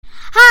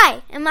Hi,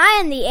 am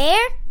I in the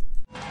air?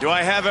 Do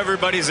I have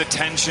everybody's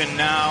attention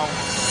now?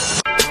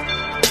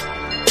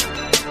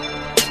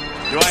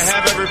 Do I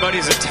have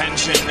everybody's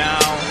attention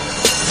now?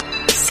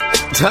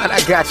 Don,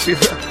 I got you.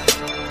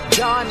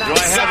 Do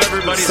I have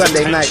everybody's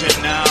Sunday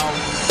attention night. now?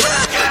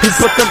 You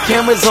put them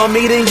cameras on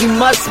me, then you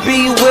must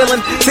be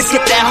willing to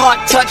get that heart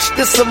touch.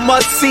 This a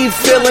must-see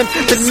feeling.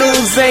 The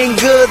news ain't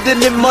good,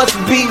 then it must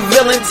be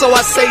villain. So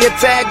I say a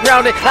tag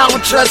grounded, I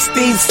don't trust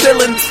these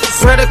ceilings.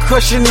 Spread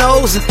across your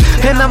nose,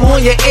 and I'm on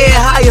your ear,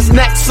 high as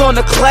necks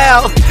on the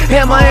cloud.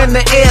 Hammer in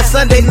the air,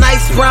 Sunday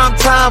nights, prime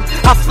time.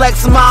 I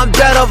flex my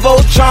better,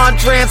 Voltron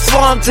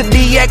transform to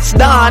DX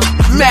Don,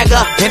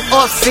 Mega and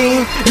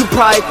off-scene. You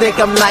probably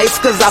think I'm nice,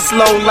 cause I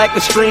flow like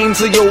a stream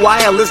to your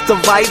wireless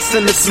device,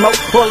 and the smoke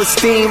all the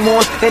steam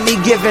on any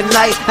given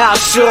night. I'll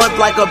short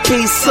like a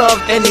piece of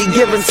any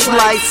given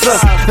slice.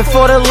 And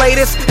for the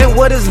latest and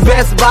what is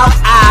best about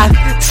I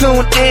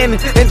tune in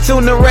and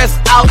tune the rest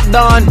out,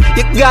 Don.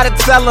 You gotta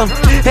tell them,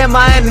 am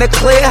I in the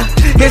clear?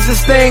 Is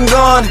this thing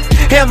on?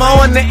 Am I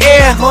on the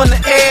air? On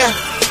the air?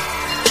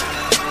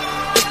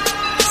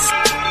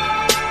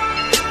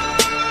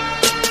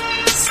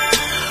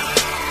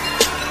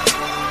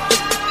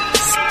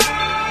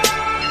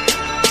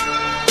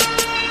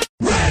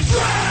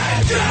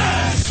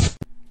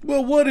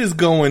 Well, what is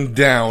going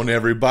down,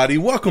 everybody?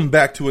 Welcome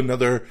back to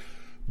another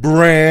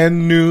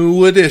brand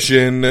new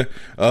edition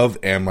of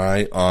Am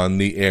I on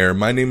the Air?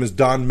 My name is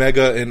Don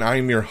Mega, and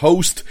I'm your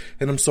host,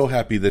 and I'm so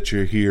happy that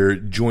you're here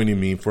joining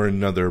me for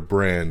another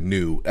brand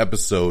new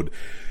episode.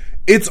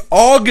 It's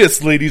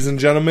August, ladies and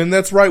gentlemen.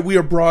 That's right, we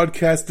are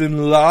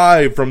broadcasting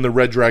live from the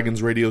Red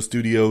Dragons radio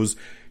studios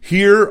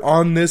here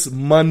on this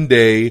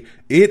Monday.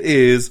 It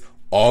is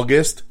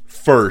August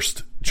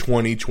 1st.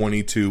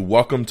 2022.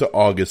 Welcome to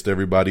August,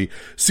 everybody.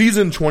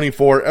 Season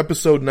 24,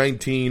 episode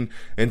 19,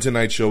 and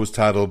tonight's show is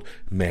titled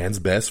Man's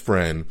Best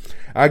Friend.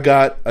 I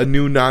got a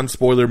new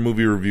non-spoiler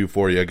movie review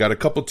for you. I got a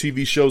couple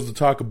TV shows to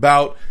talk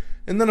about,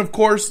 and then, of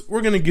course,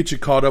 we're going to get you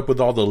caught up with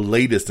all the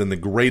latest and the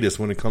greatest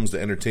when it comes to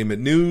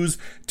entertainment news,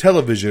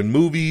 television,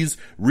 movies,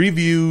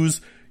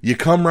 reviews. You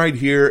come right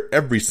here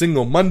every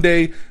single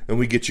Monday, and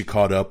we get you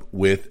caught up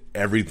with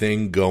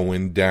everything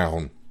going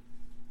down.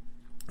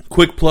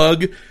 Quick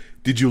plug.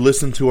 Did you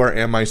listen to our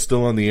Am I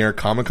Still on the Air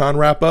Comic-Con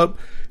wrap-up?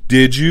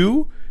 Did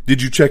you?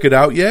 Did you check it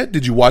out yet?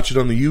 Did you watch it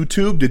on the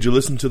YouTube? Did you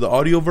listen to the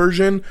audio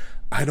version?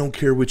 I don't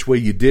care which way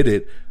you did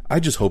it. I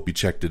just hope you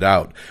checked it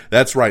out.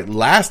 That's right.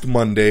 Last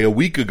Monday, a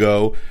week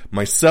ago,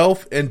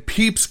 myself and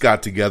Peeps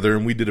got together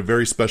and we did a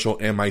very special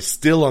Am I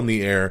Still on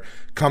the Air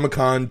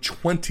Comic-Con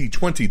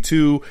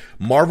 2022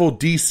 Marvel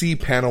DC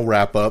panel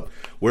wrap-up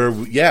where,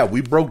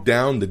 we broke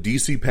down the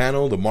DC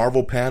panel, the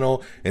Marvel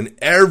panel, and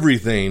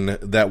everything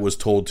that was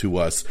told to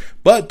us.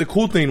 But the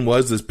cool thing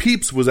was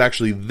Peeps was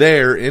actually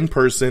there in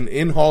person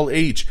in Hall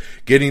H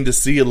getting to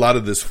see a lot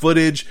of this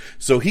footage.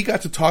 So he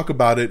got to talk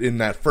about it in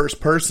that first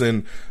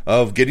person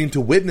of getting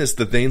to witness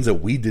the things that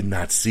we did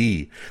not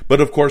see.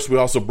 But of course, we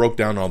also broke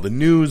down all the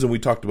news and we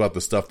talked about the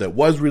stuff that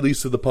was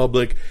released to the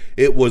public.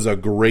 It was a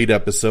great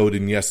episode,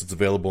 and yes, it's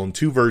available in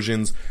two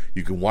versions.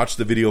 You can watch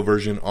the video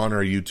version on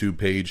our YouTube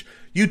page,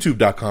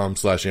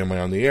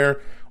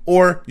 youtube.com/amiontheair,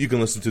 or you can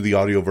listen to the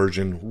audio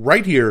version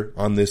right here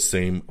on this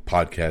same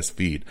podcast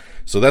feed.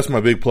 So that's my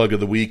big plug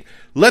of the week.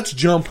 Let's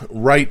jump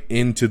right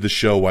into the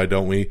show, why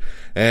don't we?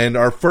 And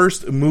our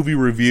first movie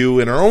review,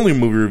 and our only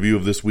movie review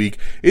of this week,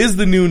 is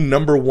the new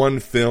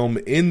 #1 film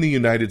in the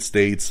United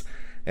States,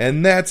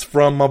 and that's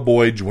from my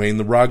boy Dwayne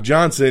 "The Rock"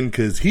 Johnson,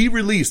 because he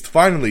released,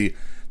 finally,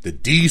 the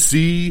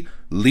DC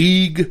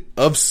League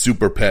of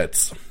Super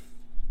Pets.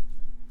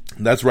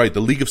 That's right,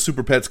 the League of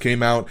Super Pets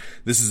came out.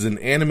 This is an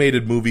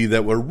animated movie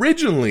that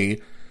originally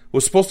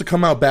was supposed to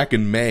come out back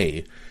in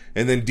May,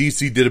 and then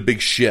DC did a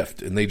big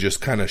shift, and they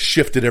just kind of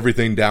shifted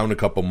everything down a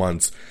couple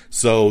months.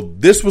 So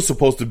this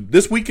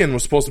weekend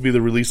was supposed to be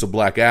the release of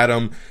Black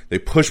Adam. They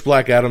pushed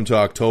Black Adam to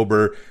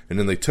October, and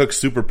then they took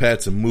Super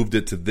Pets and moved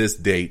it to this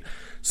date.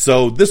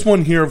 So this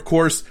one here, of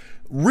course,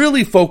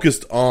 really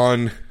focused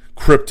on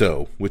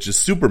Krypto, which is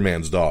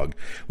Superman's dog.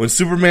 When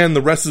Superman and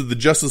the rest of the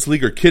Justice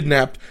League are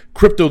kidnapped,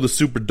 Krypto the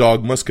super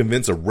dog must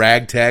convince a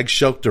ragtag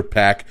shelter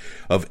pack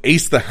of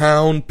Ace the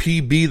Hound,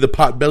 PB the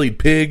pot-bellied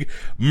pig,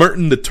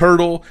 Merton the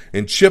turtle,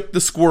 and Chip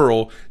the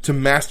squirrel to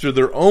master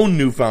their own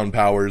newfound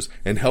powers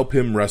and help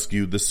him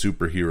rescue the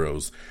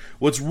superheroes.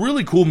 What's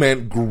really cool,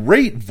 man,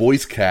 great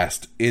voice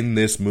cast in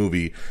this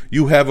movie.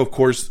 You have, of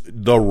course,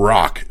 The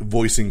Rock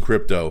voicing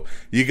Krypto.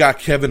 You got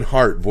Kevin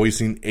Hart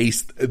voicing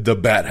Ace the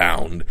Bat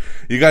Hound.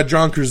 You got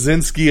John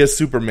Krasinski as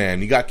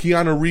Superman. You got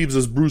Keanu Reeves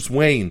as Bruce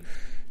Wayne.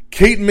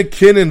 Kate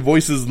McKinnon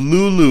voices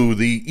Lulu,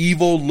 the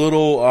evil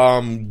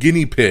little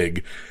guinea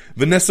pig.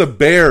 Vanessa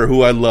Bayer,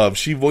 who I love,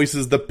 she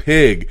voices the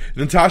pig.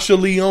 Natasha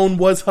Lyonne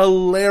was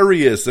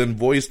hilarious and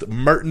voiced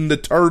Merton the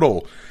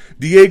turtle.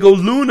 Diego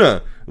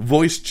Luna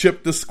voiced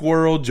Chip the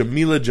squirrel.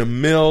 Jamila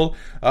Jamil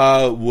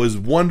was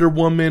Wonder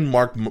Woman.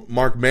 Mark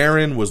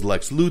Maron was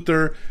Lex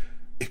Luthor.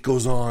 It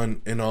goes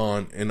on and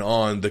on and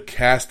on. The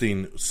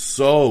casting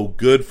so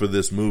good for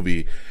this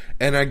movie.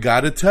 And I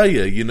gotta tell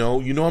you, you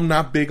know I'm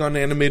not big on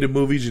animated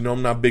movies,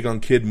 I'm not big on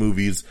kid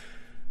movies,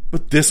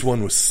 but this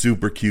one was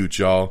super cute,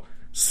 y'all.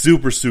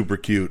 Super, super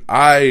cute.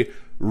 I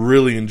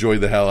really enjoyed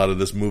the hell out of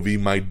this movie.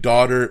 My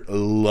daughter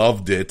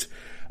loved it.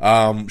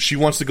 She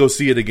wants to go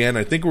see it again.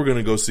 I think we're going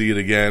to go see it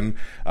again,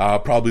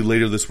 probably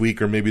later this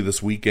week or maybe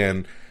this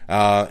weekend.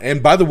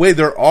 And by the way,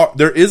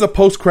 there is a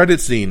post-credit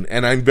scene,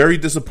 and I'm very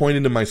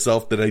disappointed in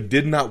myself that I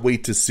did not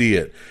wait to see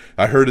it.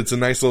 I heard it's a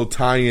nice little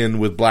tie-in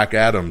with Black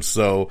Adam,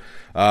 so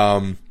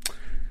I'm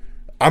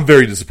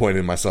very disappointed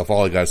in myself.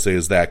 All I gotta say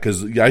is that,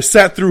 because I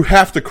sat through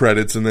half the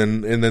credits, and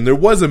then there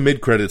was a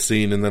mid-credit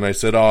scene, and then I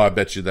said, I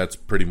bet you that's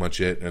pretty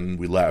much it, and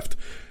we left.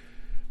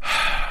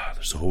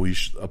 There's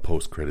always a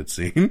post-credit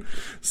scene,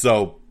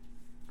 so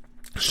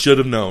should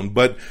have known.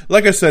 But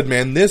like I said,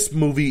 man, this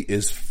movie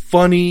is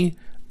funny.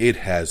 It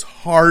has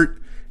heart.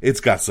 It's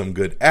got some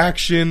good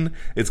action.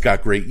 It's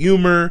got great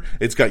humor.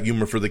 It's got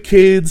humor for the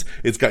kids.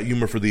 It's got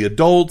humor for the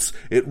adults.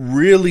 It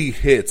really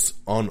hits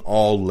on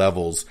all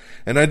levels.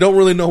 And I don't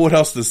really know what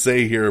else to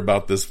say here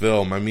about this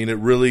film. I mean, it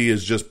really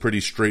is just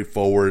pretty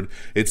straightforward.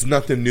 It's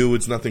nothing new.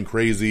 It's nothing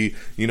crazy.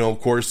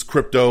 Of course,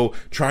 Krypto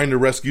trying to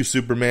rescue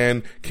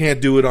Superman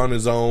can't do it on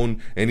his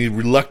own. And he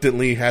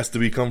reluctantly has to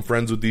become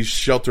friends with these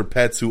shelter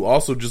pets who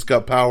also just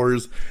got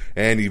powers.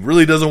 And he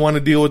really doesn't want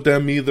to deal with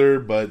them either.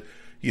 But,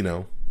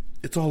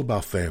 it's all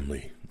about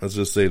family. Let's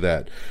just say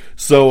that.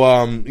 So,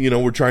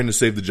 we're trying to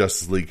save the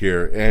Justice League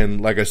here.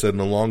 And like I said,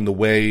 and along the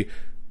way,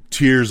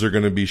 tears are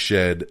going to be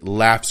shed,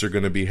 laughs are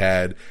going to be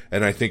had,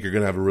 and I think you're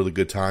going to have a really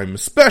good time,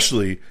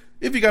 especially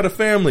if you got a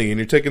family and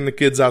you're taking the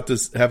kids out to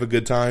have a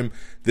good time.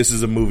 This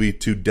is a movie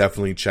to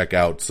definitely check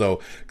out.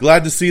 So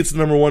glad to see it's the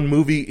number one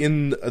movie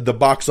in the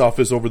box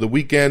office over the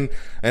weekend,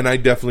 and I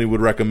definitely would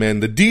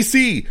recommend the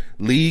DC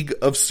League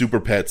of Super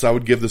Pets. I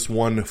would give this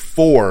one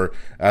 4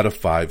 out of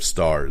 5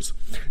 stars.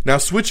 Now,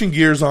 switching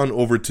gears on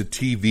over to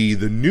TV,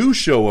 the new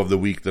show of the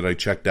week that I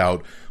checked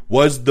out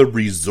was The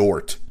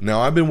Resort.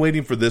 Now, I've been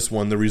waiting for this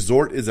one. The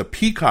Resort is a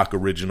Peacock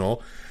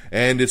original,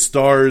 and it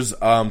stars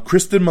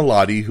Kristen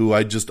Milotti, who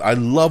I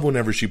love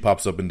whenever she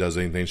pops up and does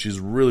anything. She's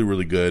really,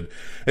 really good.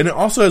 And it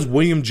also has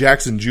William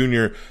Jackson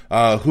Jr.,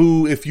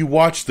 who, if you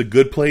watch The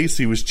Good Place,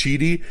 he was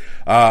Chidi.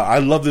 I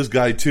love this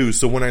guy too.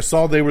 So when I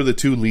saw they were the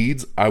two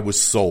leads, I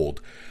was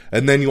sold.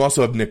 And then you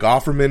also have Nick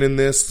Offerman in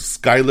this,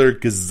 Skylar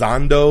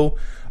Gisondo,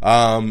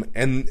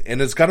 and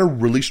it's got a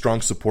really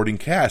strong supporting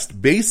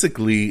cast.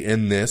 Basically,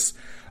 in this,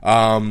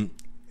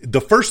 the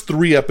first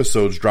 3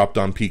 episodes dropped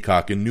on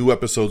Peacock, and new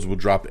episodes will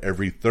drop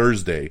every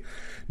Thursday.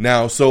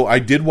 Now, so I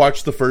did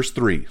watch the first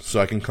 3,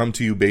 so I can come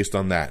to you based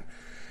on that.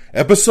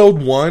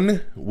 Episode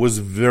 1 was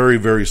very,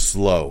 very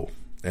slow,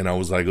 and I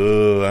was like,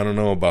 I don't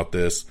know about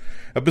this.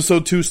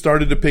 Episode 2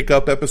 started to pick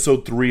up.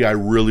 Episode 3 I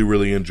really,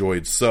 really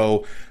enjoyed.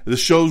 So the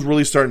show's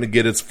really starting to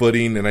get its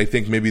footing, and I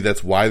think maybe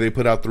that's why they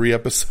put out 3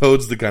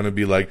 episodes, to kind of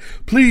be like,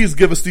 please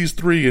give us these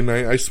 3, and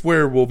I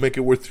swear we'll make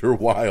it worth your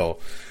while.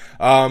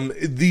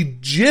 The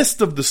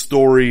gist of the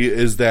story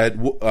is that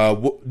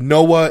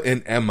Noah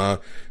and Emma,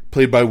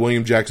 played by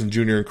William Jackson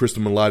Jr. and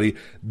Kristen Milotti,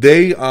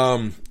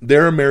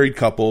 they're a married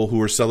couple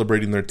who are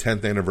celebrating their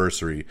 10th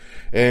anniversary.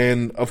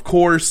 And, of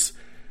course,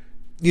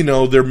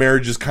 their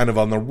marriage is kind of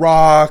on the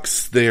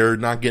rocks. They're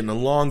not getting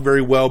along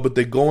very well, but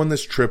they go on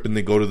this trip and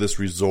they go to this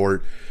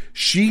resort.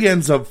 She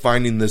ends up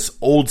finding this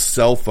old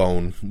cell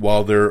phone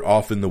while they're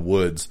off in the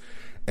woods.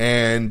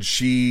 And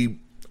she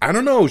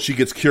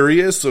gets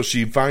curious, so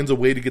she finds a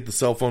way to get the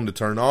cell phone to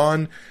turn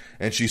on,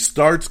 and she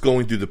starts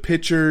going through the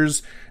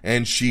pictures,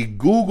 and she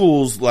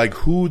Googles, like,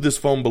 who this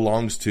phone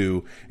belongs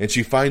to, and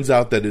she finds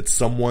out that it's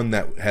someone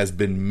that has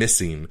been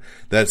missing,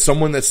 that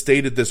someone that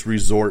stayed at this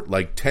resort,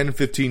 like, 10,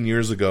 15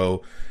 years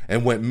ago,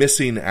 and went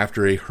missing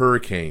after a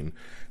hurricane.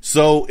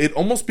 So it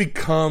almost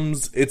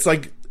becomes, it's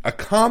like a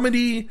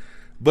comedy,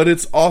 but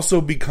it's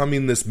also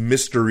becoming this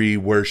mystery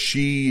where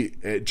she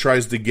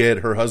tries to get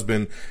her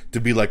husband to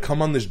be like, come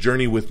on this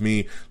journey with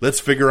me. Let's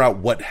figure out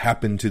what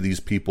happened to these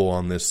people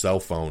on this cell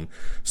phone.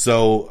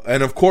 So,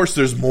 and of course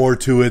there's more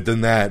to it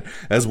than that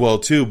as well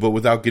too, but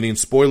without getting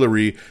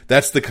spoilery,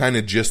 that's the kind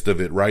of gist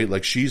of it, right?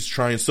 Like she's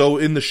trying, so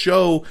in the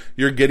show,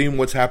 you're getting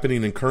what's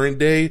happening in current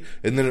day,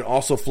 and then it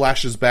also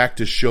flashes back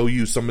to show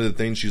you some of the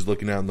things she's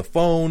looking at on the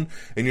phone,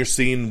 and you're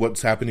seeing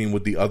what's happening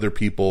with the other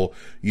people,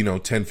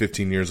 10,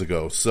 15 years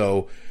ago.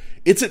 So,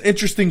 it's an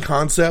interesting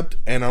concept,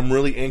 and I'm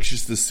really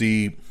anxious to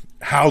see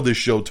how this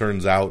show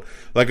turns out.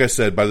 Like I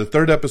said, by the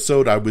 3rd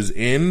episode, I was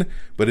in,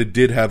 but it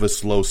did have a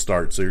slow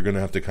start, so you're going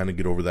to have to kind of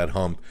get over that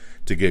hump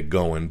to get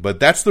going. But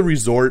that's The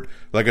Resort.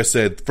 Like I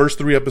said, first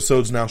 3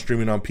 episodes now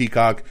streaming on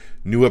Peacock,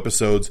 new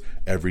episodes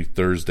every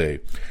Thursday.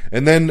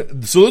 And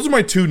then, so those are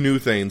my 2 new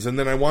things, and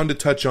then I wanted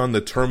to touch on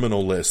The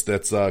Terminal List.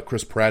 That's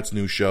Chris Pratt's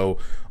new show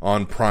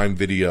on Prime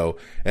Video,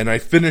 and I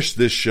finished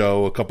this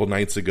show a couple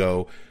nights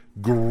ago.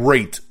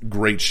 Great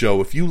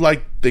show. If you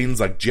like things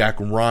like Jack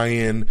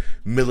Ryan,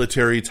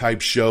 military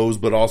type shows,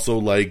 but also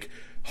like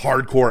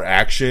hardcore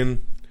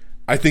action,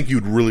 I think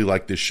you'd really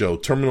like this show.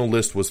 Terminal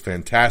List was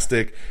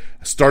fantastic.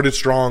 Started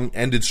strong,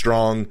 ended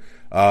strong.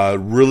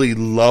 Really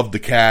loved the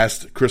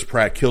cast. Chris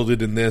Pratt killed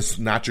it in this.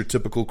 Not your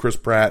typical Chris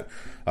Pratt.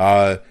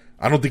 I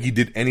don't think he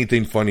did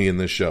anything funny in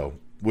this show,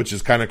 which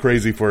is kind of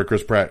crazy for a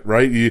Chris Pratt,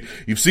 right?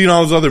 You've seen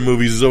all his other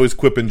movies. He's always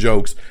quipping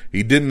jokes.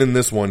 He didn't in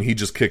this one. He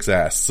just kicks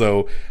ass.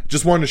 So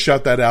just wanted to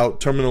shout that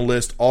out. Terminal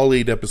List, all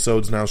 8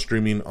 episodes now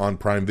streaming on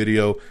Prime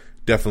Video.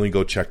 Definitely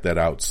go check that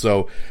out.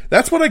 So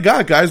that's what I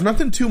got, guys.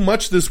 Nothing too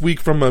much this week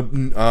from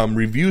a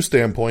review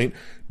standpoint.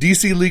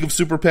 DC League of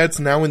Super Pets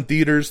now in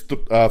theaters,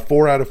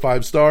 4 out of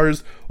 5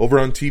 stars. Over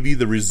on TV,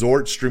 The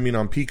Resort streaming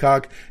on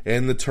Peacock,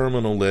 and The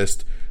Terminal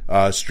List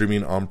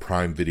streaming on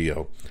Prime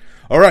Video.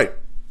 All right.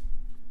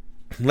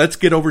 Let's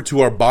get over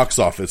to our box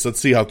office. Let's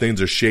see how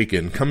things are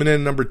shaking. Coming in at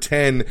number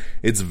 10,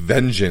 it's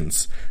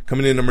Vengeance.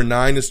 Coming in at number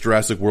 9 is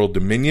Jurassic World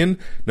Dominion.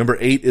 Number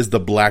 8 is The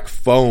Black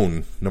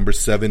Phone. Number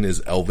 7 is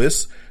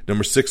Elvis.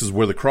 Number 6 is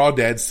Where the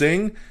Crawdads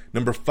Sing.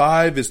 Number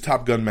 5 is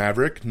Top Gun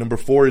Maverick. Number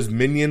 4 is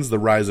Minions: The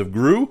Rise of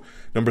Gru.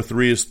 Number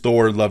 3 is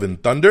Thor: Love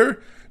and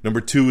Thunder.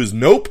 Number 2 is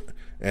Nope.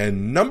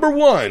 And number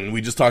 1, we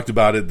just talked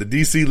about it, the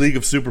DC League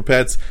of Super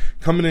Pets,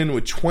 coming in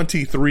with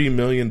 $23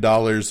 million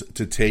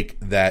to take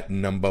that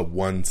number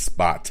 1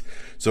 spot.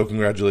 So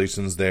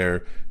congratulations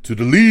there to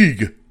the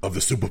League of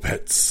the Super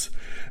Pets.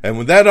 And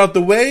with that out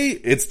the way,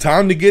 it's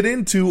time to get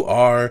into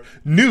our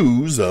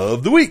news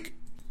of the week.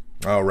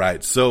 All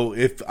right, so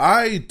if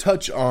I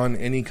touch on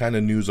any kind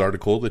of news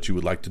article that you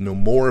would like to know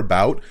more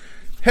about,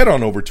 head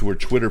on over to our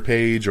Twitter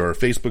page or our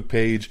Facebook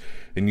page,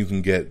 and you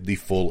can get the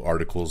full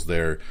articles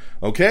there.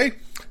 Okay?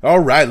 All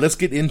right, let's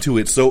get into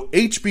it. So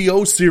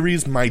HBO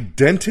series My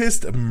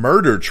Dentist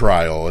Murder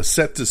Trial is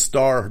set to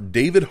star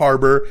David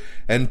Harbour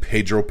and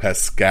Pedro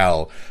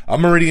Pascal.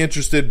 I'm already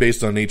interested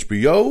based on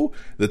HBO,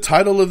 the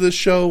title of this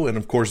show, and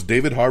of course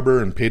David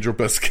Harbour and Pedro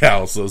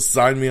Pascal. So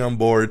sign me on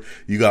board.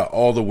 You got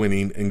all the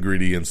winning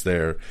ingredients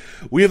there.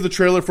 We have the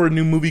trailer for a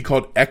new movie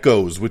called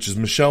Echoes, which is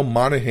Michelle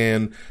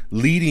Monaghan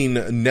leading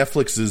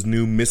Netflix's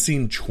new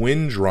Missing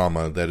Twin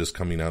drama that is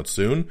coming out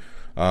soon.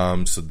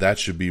 So that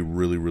should be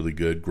really, really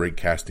good. Great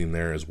casting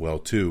there as well,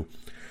 too.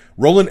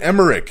 Roland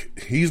Emmerich,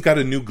 he's got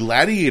a new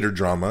Gladiator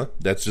drama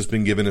that's just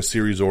been given a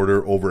series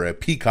order over at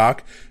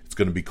Peacock. It's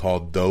going to be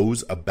called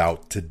Those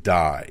About to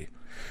Die.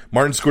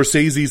 Martin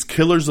Scorsese's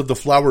Killers of the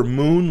Flower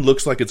Moon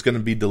looks like it's going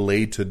to be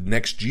delayed to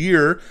next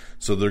year,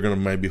 so they're going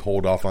to maybe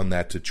hold off on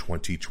that to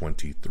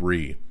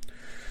 2023.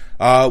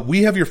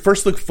 We have your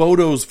first look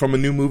photos from a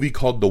new movie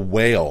called The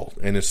Whale,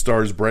 and it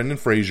stars Brendan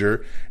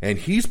Fraser, and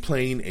he's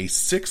playing a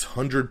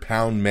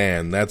 600-pound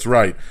man. That's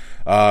right.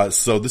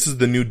 So this is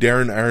the new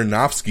Darren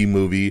Aronofsky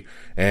movie,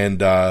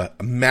 and a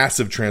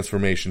massive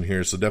transformation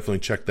here, so definitely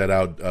check that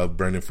out,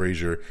 Brendan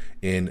Fraser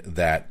in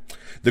that.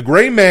 The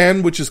Gray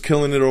Man, which is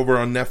killing it over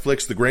on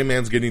Netflix. The Gray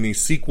Man's getting a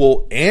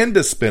sequel and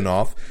a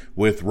spinoff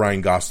with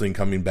Ryan Gosling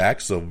coming back,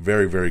 so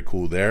very, very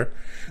cool there.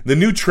 The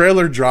new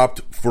trailer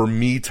dropped for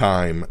Me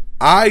Time.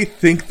 I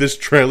think this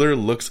trailer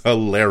looks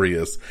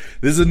hilarious.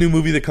 This is a new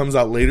movie that comes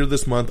out later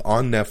this month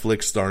on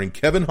Netflix starring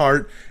Kevin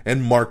Hart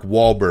and Mark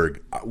Wahlberg.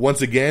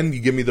 Once again, you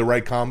give me the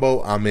right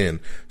combo, I'm in.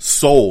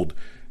 Sold.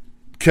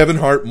 Kevin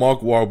Hart, Mark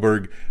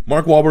Wahlberg.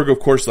 Mark Wahlberg,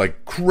 of course,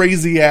 like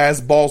crazy ass,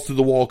 balls to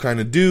the wall kind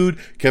of dude.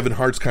 Kevin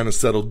Hart's kind of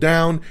settled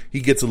down. He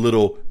gets a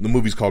little, the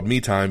movie's called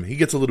Me Time. He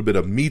gets a little bit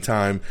of me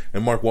time,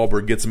 and Mark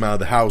Wahlberg gets him out of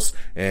the house,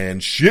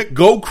 and shit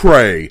go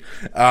cray.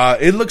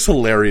 It looks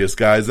hilarious,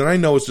 guys, and I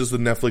know it's just a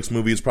Netflix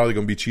movie. It's probably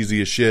going to be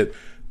cheesy as shit,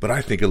 but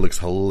I think it looks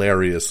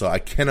hilarious, so I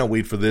cannot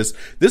wait for this.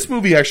 This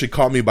movie actually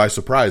caught me by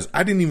surprise.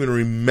 I didn't even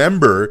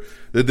remember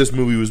that this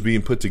movie was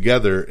being put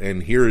together,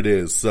 and here it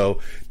is. So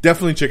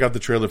definitely check out the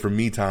trailer for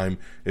Me Time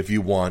if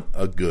you want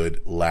a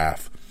good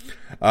laugh.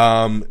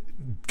 Kevin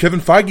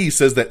Feige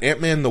says that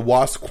Ant-Man and the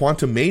Wasp: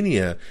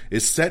 Quantumania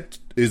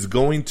is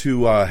going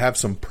to have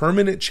some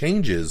permanent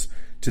changes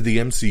to the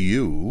MCU.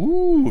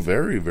 Ooh,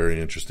 very, very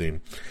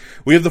interesting.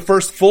 We have the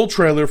first full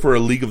trailer for A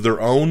League of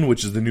Their Own,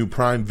 which is the new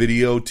Prime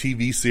Video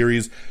TV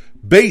series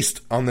based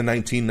on the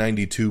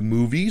 1992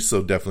 movie,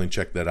 so definitely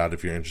check that out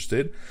if you're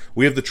interested.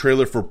 We have the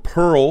trailer for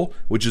Pearl,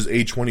 which is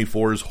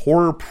A24's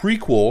horror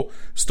prequel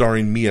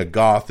starring Mia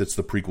Goth. It's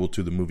the prequel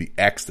to the movie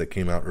X that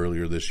came out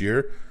earlier this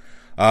year.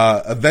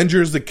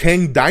 Avengers: The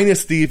Kang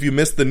Dynasty. If you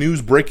missed the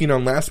news breaking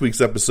on last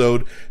week's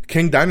episode,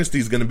 Kang Dynasty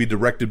is going to be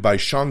directed by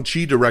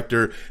Shang-Chi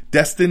director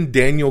Destin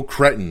Daniel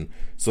Cretton.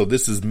 So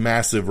this is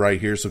massive right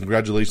here. So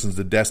congratulations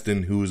to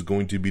Destin, who is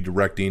going to be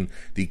directing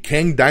the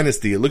Kang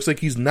Dynasty. It looks like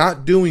he's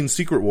not doing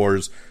Secret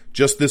Wars,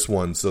 just this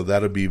one. So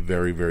that'll be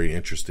very, very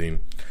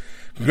interesting.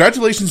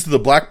 Congratulations to the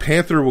Black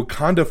Panther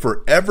Wakanda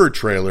Forever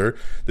trailer.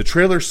 The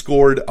trailer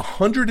scored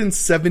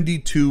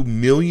 172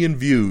 million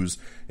views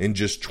in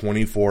just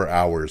 24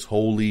 hours.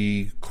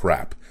 Holy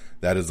crap.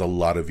 That is a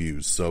lot of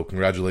views. So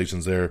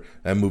congratulations there.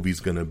 That movie's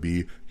going to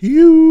be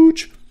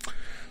huge.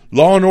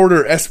 Law &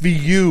 Order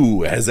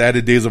SVU has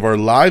added Days of Our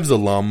Lives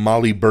alum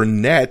Molly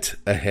Burnett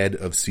ahead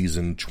of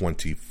season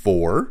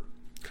 24.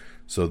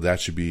 So that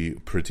should be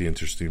pretty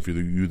interesting for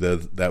you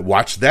that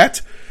watch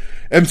that.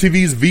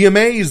 MTV's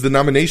VMAs, the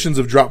nominations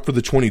have dropped for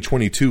the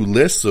 2022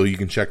 list, so you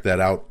can check that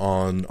out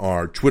on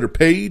our Twitter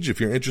page if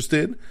you're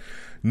interested.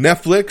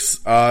 Netflix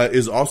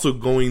is also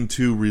going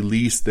to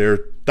release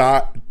their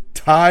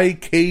Thai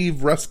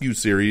Cave Rescue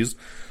series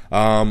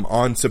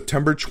on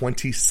September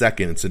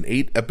 22nd. It's an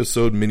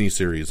 8-episode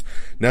miniseries.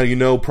 Now, you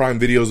know, Prime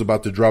Video is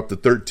about to drop the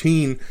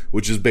 13,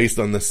 which is based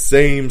on the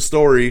same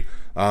story,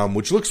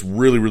 which looks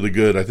really, really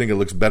good. I think it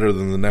looks better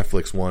than the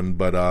Netflix one,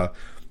 but,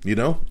 you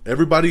know,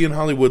 everybody in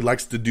Hollywood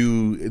likes to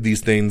do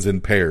these things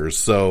in pairs.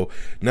 So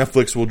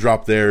Netflix will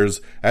drop theirs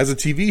as a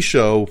TV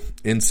show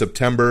in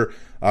September.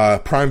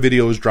 Prime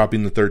Video is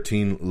dropping the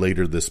 13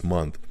 later this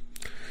month.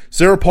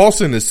 Sarah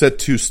Paulson is set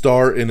to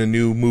star in a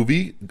new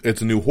movie.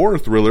 It's a new horror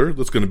thriller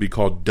that's going to be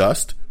called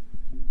Dust.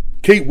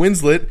 Kate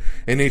Winslet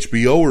and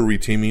HBO are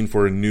reteaming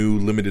for a new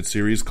limited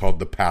series called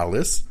The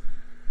Palace.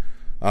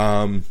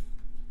 Sorry,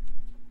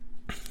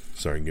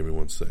 give me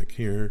one sec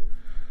here.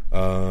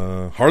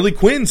 Harley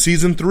Quinn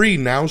Season 3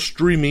 now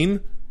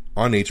streaming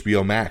on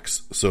HBO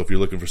Max. So if you're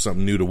looking for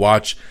something new to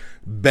watch,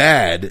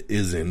 Bad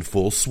is in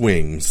full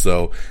swing.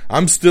 So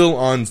I'm still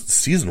on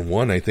season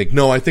 1, I think.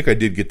 No, I think I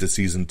did get to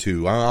season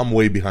 2. I'm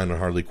way behind on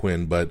Harley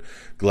Quinn, but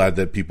glad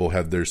that people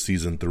have their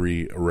season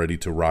 3 ready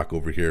to rock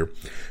over here.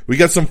 We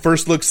got some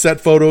first look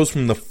set photos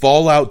from the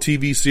Fallout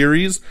TV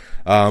series.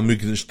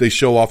 They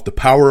show off the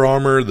power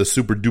armor, the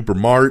super duper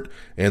mart,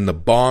 and the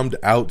bombed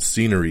out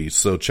scenery.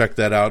 So check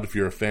that out if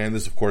you're a fan.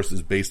 This, of course,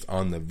 is based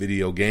on the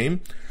video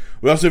game.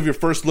 We also have your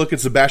first look at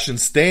Sebastian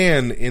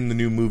Stan in the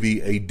new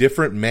movie A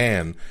Different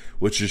Man,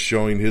 which is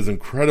showing his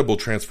incredible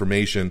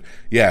transformation.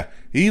 Yeah,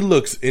 he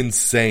looks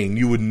insane.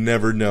 You would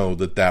never know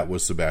that that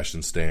was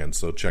Sebastian Stan,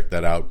 so check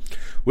that out.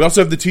 We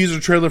also have the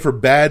teaser trailer for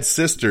Bad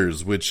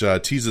Sisters, which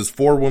teases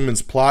 4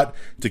 women's plot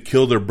to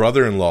kill their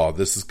brother-in-law.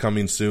 This is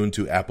coming soon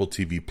to Apple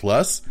TV+.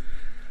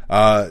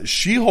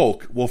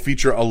 She-Hulk will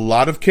feature a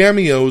lot of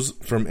cameos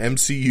from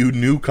MCU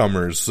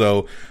newcomers.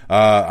 So,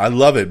 I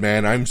love it,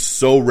 man. I'm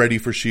so ready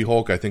for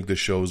She-Hulk. I think this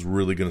show is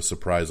really going to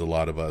surprise a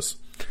lot of us.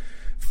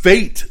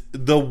 Fate,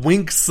 the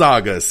Winx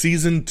Saga,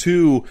 Season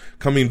 2,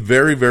 coming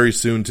very, very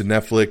soon to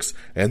Netflix.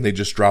 And they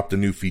just dropped a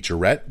new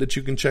featurette that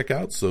you can check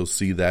out. So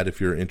see that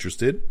if you're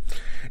interested.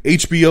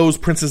 HBO's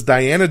Princess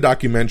Diana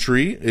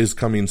documentary is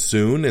coming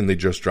soon. And they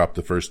just dropped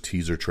the first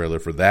teaser trailer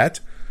for that.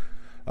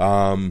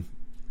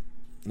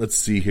 Let's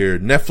see here.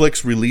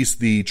 Netflix released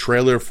the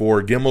trailer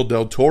for Guillermo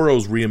del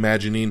Toro's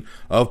reimagining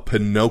of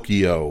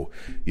Pinocchio.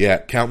 Yeah,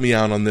 count me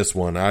out on this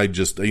one. I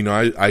just,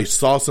 I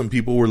saw some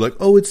people were like,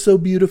 oh, it's so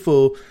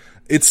beautiful.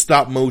 It's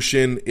stop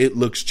motion. It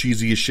looks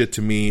cheesy as shit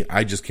to me.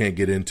 I just can't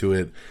get into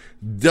it.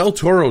 Del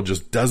Toro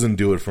just doesn't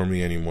do it for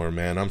me anymore,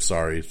 man. I'm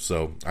sorry.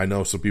 So I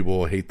know some people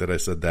will hate that I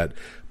said that,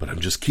 but I'm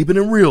just keeping it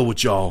real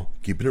with y'all.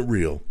 Keeping it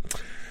real.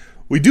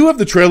 We do have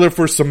the trailer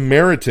for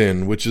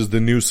Samaritan, which is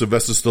the new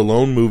Sylvester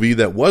Stallone movie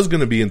that was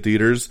going to be in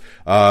theaters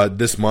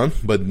this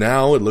month, but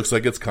now it looks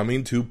like it's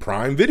coming to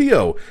Prime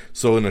Video.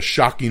 So in a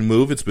shocking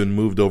move, it's been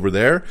moved over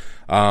there.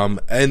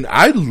 And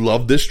I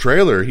love this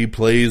trailer. He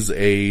plays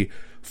a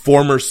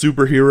former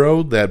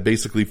superhero that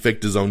basically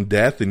faked his own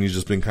death, and he's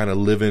just been kind of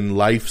living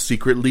life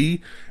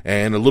secretly.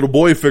 And a little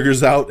boy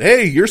figures out,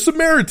 hey, you're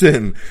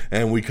Samaritan.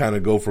 And we kind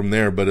of go from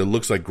there, but it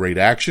looks like great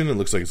action. It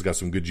looks like it's got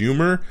some good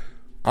humor.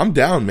 I'm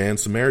down, man.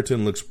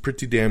 Samaritan looks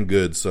pretty damn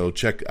good, so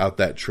check out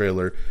that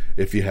trailer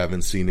if you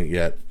haven't seen it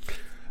yet.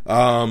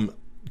 Kevin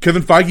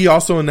Feige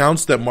also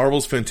announced that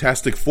Marvel's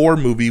Fantastic Four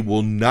movie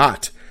will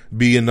not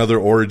be another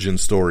origin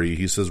story.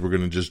 He says we're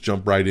going to just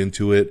jump right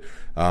into it.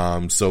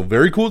 So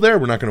very cool there.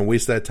 We're not going to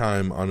waste that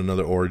time on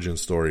another origin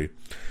story.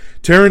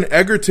 Taron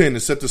Egerton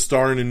is set to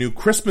star in a new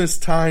Christmas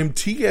time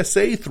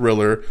TSA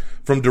thriller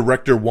from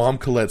director Wam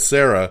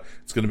Colette-Serra.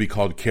 It's going to be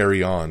called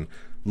Carry On.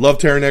 Love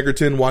Taron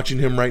Egerton, watching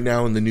him right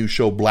now in the new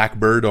show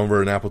Blackbird over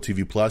on Apple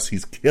TV+.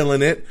 He's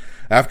killing it.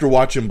 After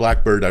watching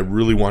Blackbird, I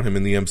really want him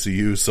in the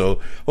MCU,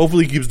 so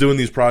hopefully he keeps doing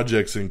these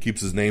projects and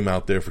keeps his name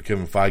out there for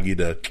Kevin Feige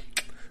to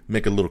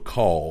make a little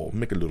call.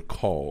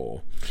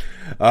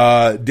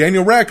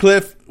 Daniel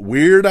Radcliffe,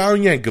 Weird Al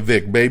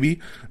Yankovic, baby.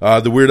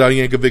 The Weird Al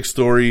Yankovic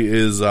story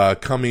is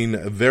coming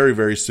very,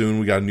 very soon.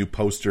 We got a new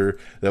poster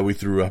that we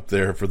threw up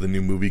there for the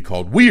new movie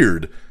called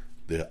Weird,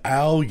 the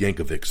Al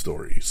Yankovic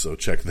story, so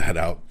check that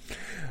out.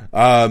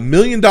 $1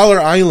 Million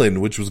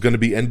Island, which was going to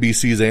be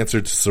NBC's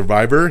answer to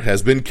Survivor,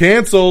 has been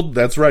canceled.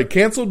 That's right,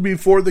 canceled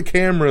before the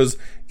cameras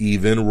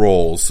even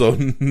roll. So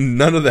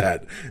none of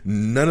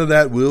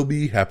that will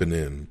be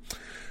happening.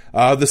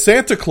 The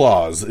Santa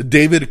Claus,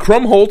 David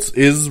Krumholtz,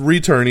 is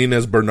returning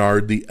as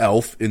Bernard the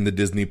Elf in the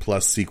Disney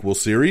Plus sequel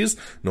series.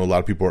 I know a lot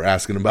of people are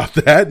asking about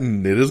that,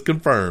 and it is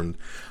confirmed.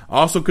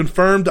 Also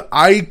confirmed,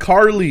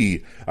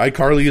 iCarly.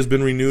 iCarly has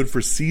been renewed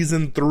for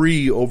season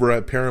 3 over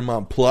at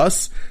Paramount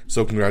Plus.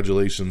 So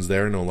congratulations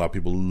there. I know a lot of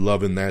people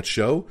loving that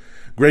show.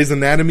 Grey's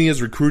Anatomy has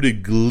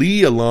recruited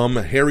Glee alum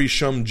Harry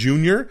Shum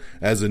Jr.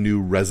 as a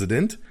new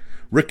resident.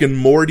 Rick and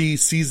Morty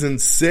season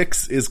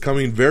 6 is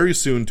coming very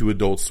soon to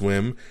Adult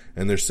Swim.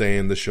 And they're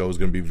saying the show is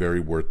going to be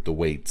very worth the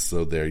wait.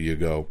 So there you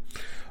go.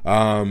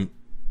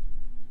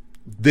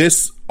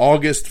 This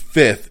August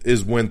 5th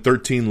is when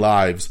 13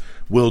 Lives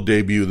will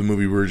debut, the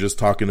movie we were just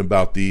talking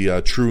about,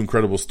 the true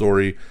incredible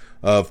story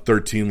of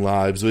 13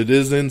 Lives. It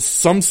is in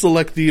some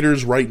select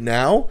theaters right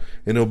now,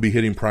 and it'll be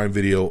hitting Prime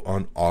Video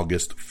on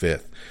August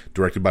 5th.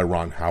 Directed by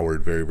Ron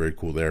Howard. Very, very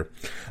cool there.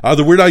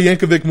 The Weird Al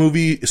Yankovic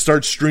movie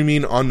starts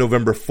streaming on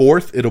November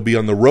 4th. It'll be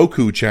on the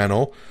Roku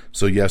channel.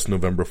 So yes,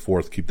 November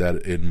 4th. Keep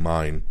that in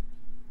mind.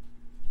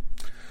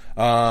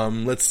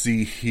 Let's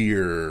see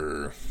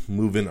here.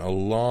 Moving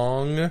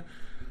along.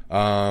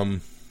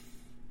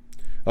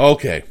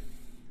 Okay.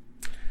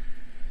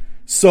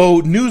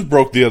 So news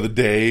broke the other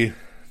day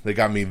that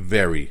got me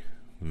very,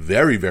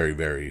 very, very,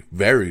 very,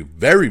 very,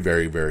 very,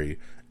 very, very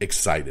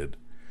excited.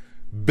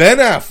 Ben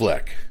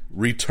Affleck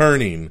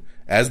returning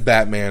as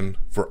Batman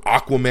for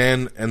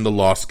Aquaman and the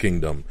Lost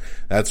Kingdom.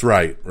 That's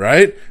right?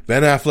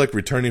 Ben Affleck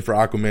returning for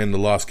Aquaman and the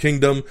Lost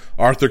Kingdom.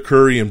 Arthur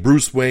Curry and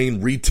Bruce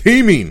Wayne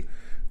reteaming.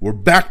 We're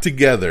back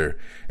together.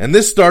 And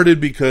this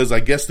started because I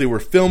guess they were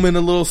filming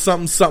a little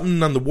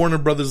something on the Warner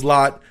Brothers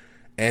lot,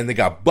 and they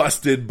got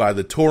busted by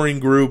the touring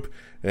group.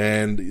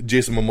 And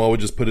Jason Momoa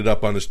just put it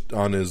up on his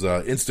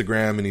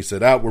Instagram, and he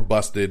said, we're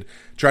busted.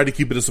 Tried to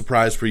keep it a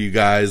surprise for you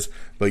guys.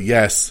 But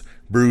yes,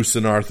 Bruce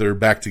and Arthur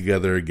back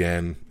together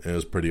again. It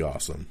was pretty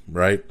awesome,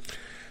 right?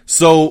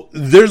 So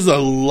there's a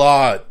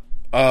lot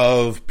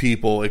of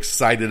people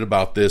excited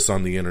about this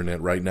on the internet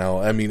right now.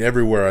 I mean,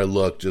 everywhere I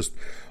look, just,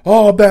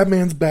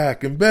 Batman's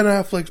back, and Ben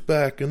Affleck's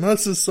back, and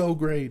this is so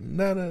great.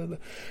 And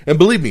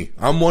believe me,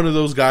 I'm one of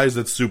those guys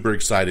that's super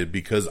excited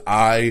because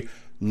I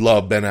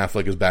love Ben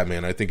Affleck as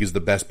Batman. I think he's the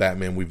best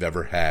Batman we've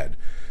ever had.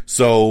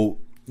 So,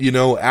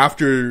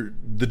 after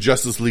the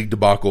Justice League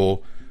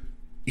debacle,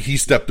 he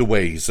stepped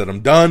away. He said, I'm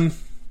done.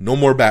 No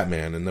more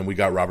Batman. And then we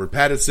got Robert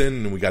Pattinson,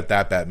 and we got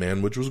that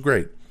Batman, which was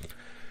great.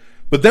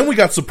 But then we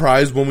got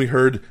surprised when we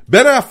heard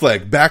Ben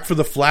Affleck back for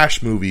the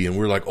Flash movie, and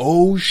we're like,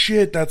 oh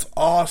shit, that's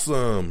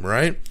awesome,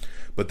 right?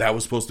 But that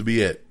was supposed to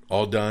be it.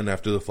 All done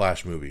after the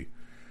Flash movie.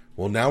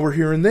 Well, now we're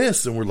hearing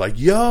this, and we're like,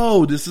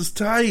 yo, this is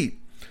tight.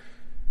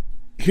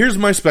 Here's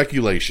my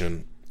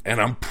speculation,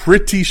 and I'm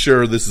pretty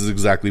sure this is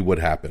exactly what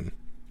happened.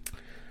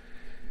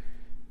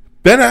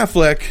 Ben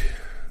Affleck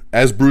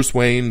as Bruce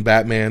Wayne,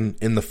 Batman,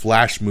 in the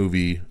Flash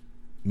movie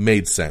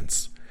made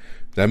sense.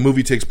 That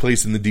movie takes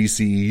place in the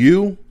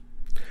DCEU.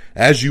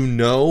 As you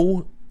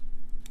know,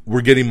 we're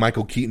getting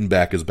Michael Keaton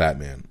back as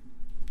Batman.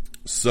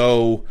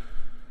 So,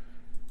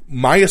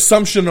 my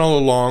assumption all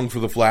along for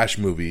the Flash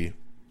movie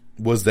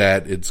was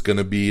that it's going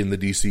to be in the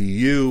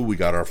DCEU. We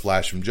got our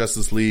Flash from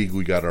Justice League.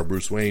 We got our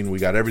Bruce Wayne. We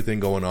got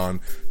everything going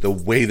on the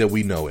way that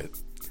we know it.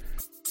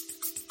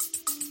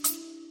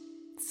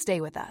 Stay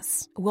with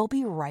us. We'll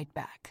be right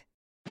back.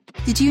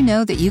 Did you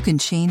know that you can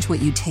change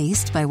what you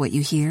taste by what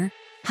you hear?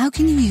 How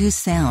can you use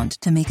sound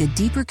to make a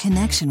deeper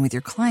connection with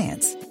your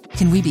clients?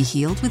 Can we be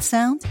healed with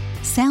sound?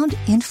 Sound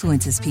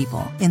influences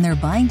people in their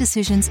buying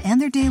decisions and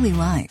their daily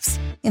lives.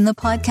 In the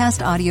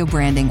podcast Audio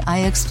Branding,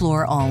 I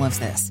explore all of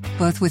this,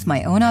 both with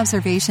my own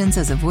observations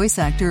as a voice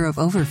actor of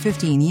over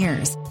 15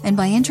 years and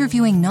by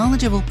interviewing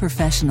knowledgeable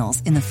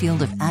professionals in the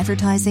field of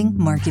advertising,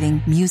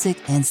 marketing, music,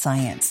 and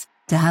science.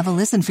 To have a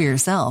listen for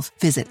yourself,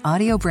 visit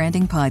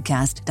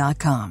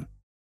audiobrandingpodcast.com.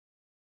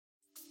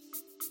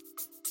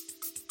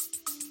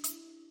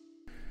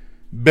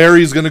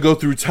 Barry's going to go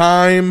through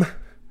time.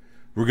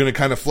 We're going to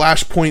kind of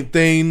flashpoint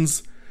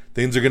things.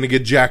 Things are going to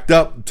get jacked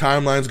up.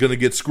 Timeline's going to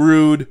get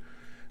screwed.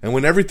 And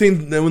when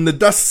the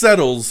dust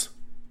settles,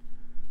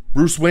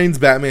 Bruce Wayne's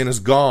Batman is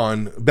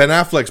gone. Ben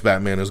Affleck's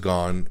Batman is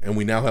gone. And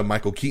we now have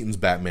Michael Keaton's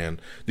Batman.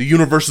 The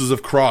universes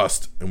have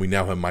crossed, and we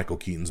now have Michael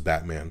Keaton's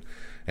Batman.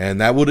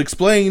 And that would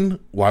explain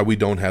why we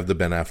don't have the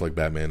Ben Affleck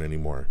Batman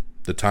anymore.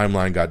 The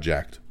timeline got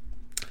jacked.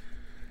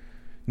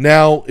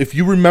 Now, if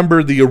you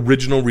remember the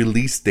original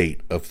release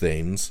date of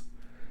things,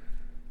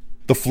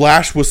 The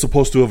Flash was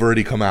supposed to have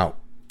already come out.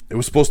 It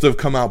was supposed to have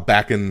come out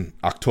back in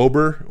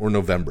October or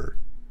November.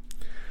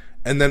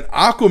 And then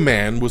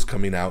Aquaman was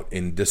coming out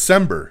in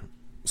December.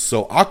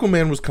 So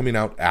Aquaman was coming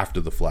out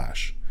after The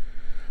Flash.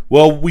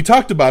 Well, we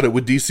talked about it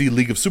with DC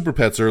League of Super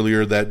Pets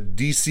earlier, that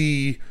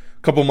DC a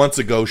couple months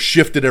ago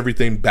shifted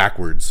everything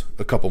backwards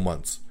a couple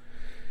months.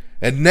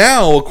 And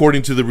now,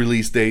 according to the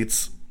release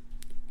dates,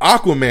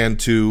 Aquaman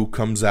 2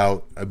 comes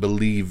out, I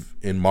believe,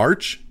 in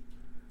March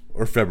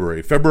or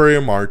February. February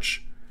or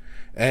March.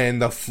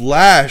 And The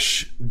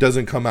Flash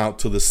doesn't come out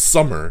till the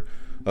summer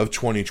of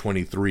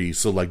 2023.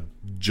 So like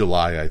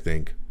July, I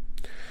think.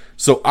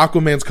 So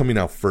Aquaman's coming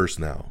out first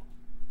now.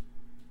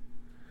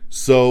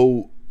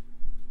 So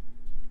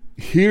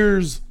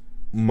here's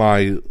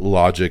my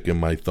logic and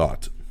my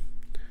thought.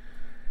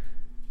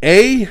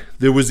 A,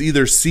 there was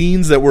either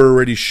scenes that were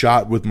already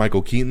shot with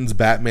Michael Keaton's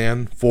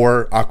Batman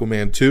for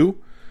Aquaman 2.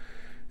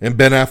 And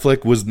Ben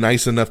Affleck was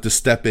nice enough to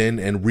step in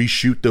and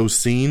reshoot those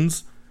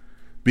scenes,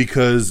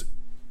 because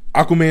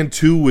Aquaman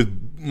 2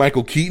 with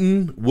Michael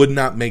Keaton would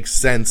not make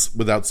sense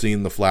without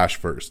seeing The Flash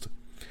first.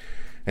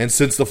 And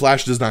since The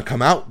Flash does not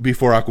come out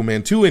before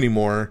Aquaman 2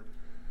 anymore,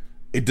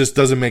 it just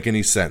doesn't make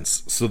any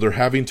sense. So they're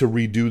having to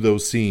redo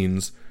those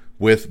scenes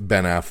with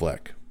Ben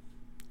Affleck.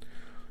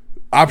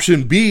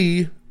 Option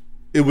B,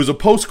 it was a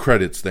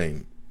post-credits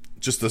thing.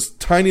 Just this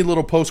tiny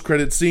little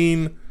post-credit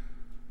scene.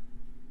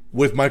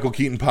 with Michael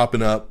Keaton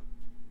popping up,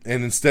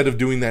 and instead of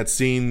doing that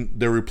scene,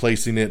 they're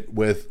replacing it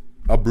with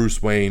a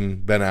Bruce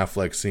Wayne, Ben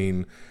Affleck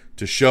scene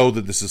to show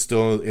that this is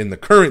still in the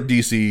current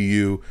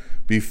DCEU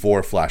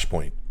before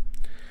Flashpoint.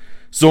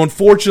 So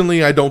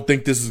unfortunately, I don't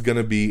think this is going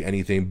to be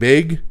anything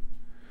big.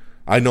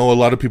 I know a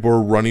lot of people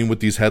are running with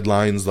these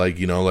headlines like,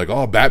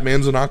 oh,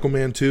 Batman's in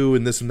Aquaman 2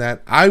 and this and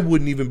that. I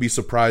wouldn't even be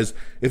surprised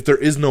if there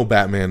is no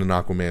Batman in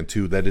Aquaman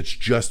 2, that it's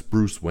just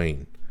Bruce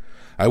Wayne.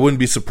 I wouldn't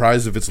be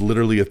surprised if it's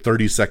literally a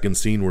 30-second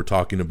scene we're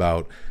talking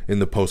about in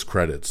the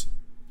post-credits.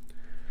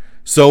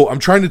 So I'm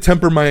trying to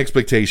temper my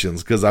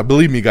expectations because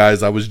believe me,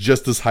 guys, I was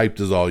just as hyped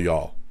as all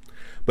y'all.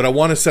 But I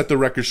want to set the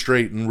record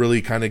straight and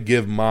really kind of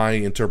give my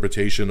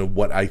interpretation of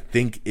what I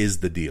think is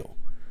the deal.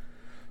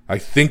 I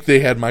think they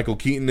had Michael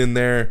Keaton in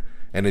there,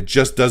 and it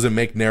just doesn't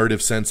make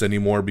narrative sense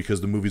anymore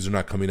because the movies are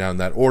not coming out in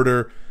that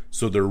order.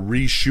 So they're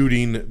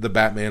reshooting the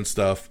Batman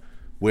stuff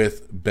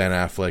with Ben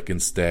Affleck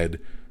instead.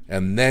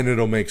 And then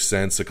it'll make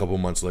sense a couple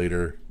months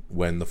later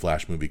when the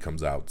Flash movie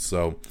comes out.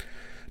 So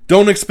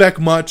don't expect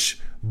much,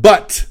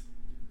 but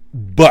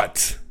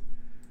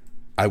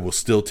I will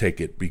still take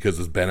it because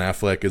it's Ben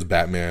Affleck as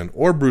Batman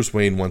or Bruce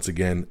Wayne once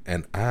again,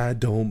 and I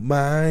don't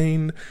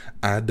mind.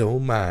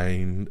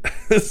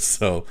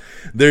 So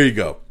there you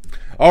go.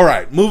 All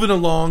right, moving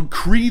along.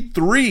 Creed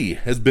 3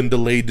 has been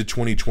delayed to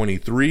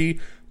 2023.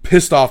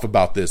 Pissed off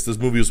about this. This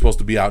movie was supposed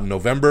to be out in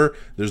November.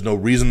 There's no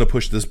reason to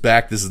push this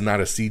back. This is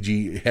not a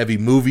CG heavy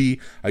movie.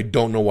 I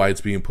don't know why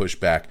it's being pushed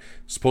back.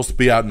 It's supposed to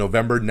be out in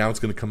November. Now it's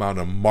going to come out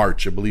in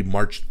March. I believe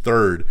March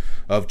 3rd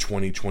of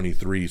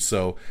 2023.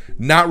 So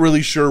not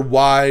really sure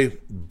why,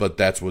 but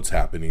that's what's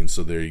happening.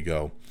 So there you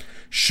go.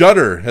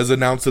 Shudder has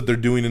announced that they're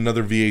doing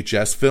another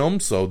VHS film.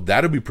 So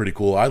that'll be pretty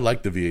cool. I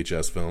like the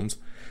VHS films.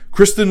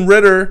 Kristen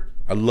Ritter,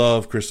 I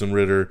love Kristen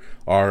Ritter,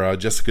 our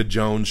Jessica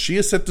Jones. She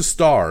is set to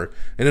star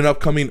in an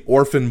upcoming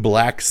Orphan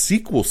Black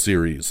sequel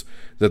series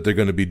that they're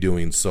going to be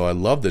doing. So I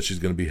love that she's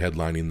going to be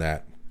headlining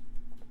that.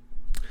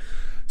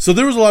 So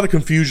there was a lot of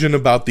confusion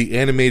about the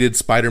animated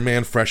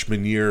Spider-Man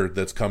freshman year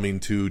that's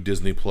coming to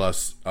Disney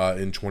Plus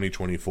in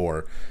 2024.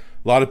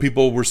 A lot of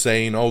people were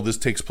saying, oh, this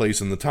takes place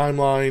in the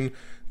timeline.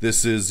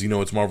 This is,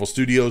 it's Marvel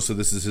Studios, so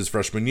this is his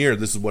freshman year.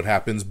 This is what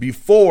happens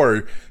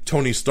before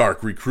Tony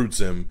Stark recruits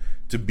him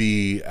to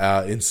be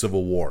in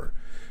Civil War.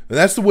 And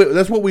that's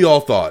what we all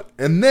thought.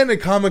 And then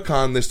at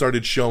Comic-Con, they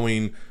started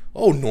showing,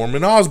 oh,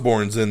 Norman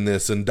Osborn's in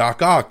this, and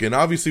Doc Ock. And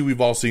obviously, we've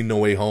all seen No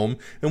Way Home,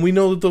 and we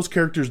know that those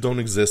characters don't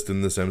exist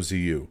in this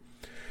MCU.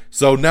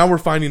 So now we're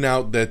finding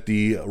out that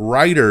the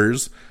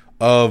writers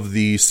of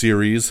the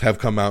series have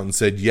come out and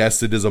said,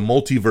 yes, it is a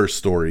multiverse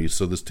story.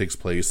 So this takes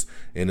place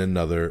in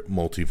another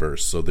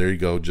multiverse. So there you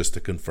go, just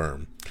to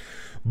confirm.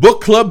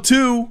 Book Club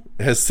 2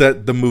 has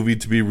set the movie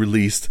to be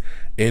released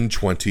in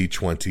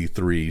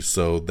 2023.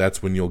 So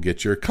that's when you'll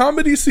get your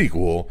comedy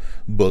sequel,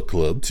 Book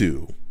Club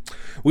 2.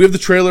 We have the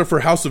trailer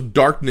for House of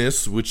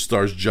Darkness, which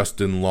stars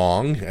Justin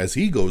Long as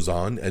he goes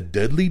on a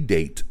deadly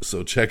date.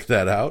 So check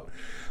that out.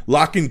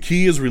 Lock and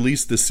Key has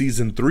released the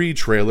Season 3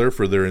 trailer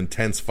for their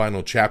intense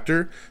final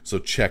chapter, so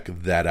check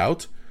that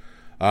out.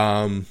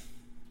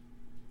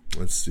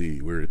 Let's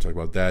see, we're going to talk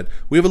about that.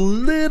 We have a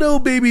little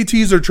baby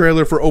teaser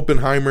trailer for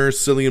Oppenheimer.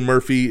 Cillian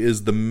Murphy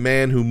is the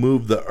man who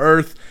moved the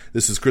earth.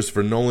 This is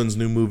Christopher Nolan's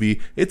new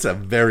movie. It's a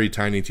very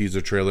tiny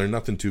teaser trailer,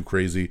 nothing too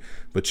crazy,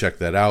 but check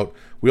that out.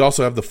 We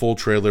also have the full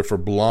trailer for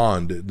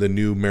Blonde, the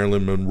new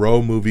Marilyn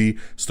Monroe movie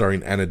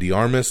starring Ana de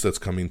Armas that's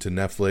coming to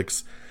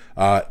Netflix.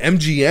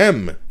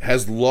 MGM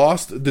has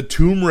lost the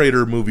Tomb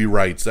Raider movie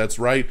rights. That's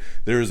right.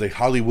 There is a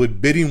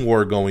Hollywood bidding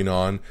war going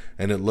on,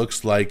 and it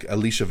looks like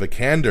Alicia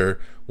Vikander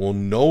will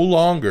no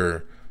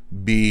longer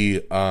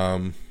be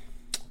our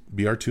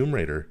Tomb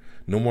Raider.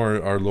 No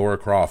more our Lara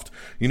Croft.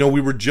 We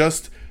were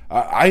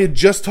I had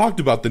just talked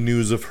about the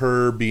news of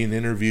her being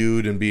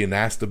interviewed and being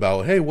asked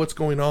about, hey, what's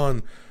going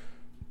on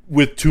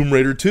with Tomb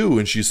Raider 2,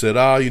 and she said,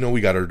 we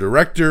got our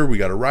director, we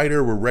got a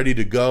writer, we're ready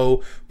to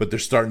go, but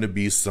there's starting to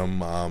be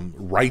some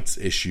rights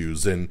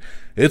issues, and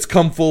it's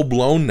come full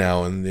blown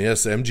now, and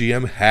yes,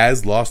 MGM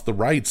has lost the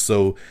rights,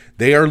 so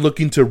they are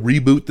looking to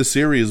reboot the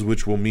series,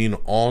 which will mean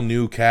all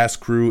new cast,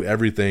 crew,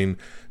 everything,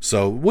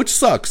 so, which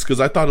sucks, because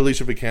I thought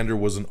Alicia Vikander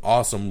was an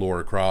awesome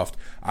Lara Croft.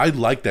 I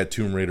like that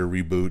Tomb Raider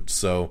reboot,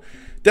 so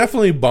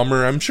definitely a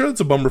bummer. I'm sure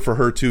it's a bummer for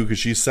her too, because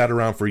she sat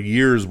around for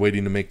years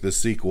waiting to make this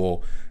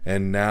sequel,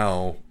 and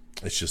now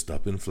it's just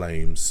up in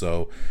flames.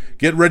 So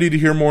get ready to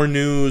hear more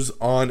news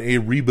on a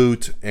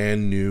reboot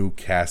and new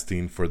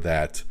casting for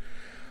that.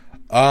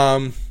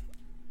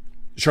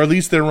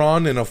 Charlize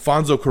Theron and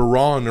Alfonso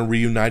Cuarón are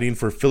reuniting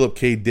for Philip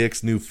K.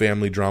 Dick's new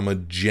family drama,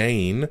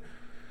 Jane.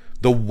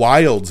 The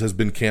Wilds has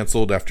been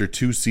canceled after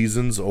 2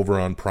 seasons over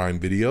on Prime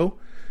Video.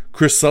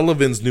 Chris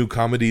Sullivan's new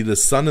comedy, The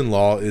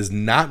Son-in-Law, is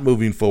not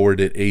moving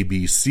forward at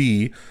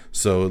ABC,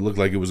 so it looked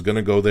like it was going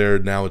to go there.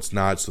 Now it's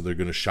not, so they're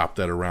going to shop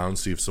that around,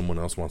 see if someone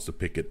else wants to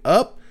pick it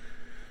up.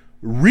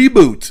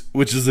 Reboot,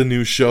 which is a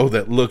new show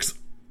that looks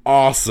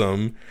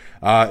awesome.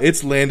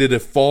 It's landed a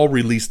fall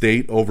release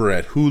date over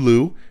at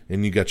Hulu,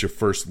 and you got your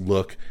first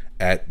look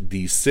at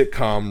the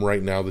sitcom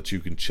right now that you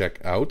can check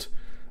out.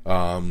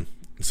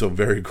 So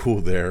very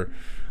cool there.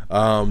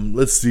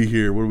 Let's see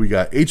here. What do we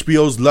got?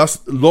 HBO's Los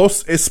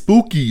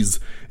Spookies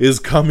is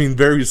coming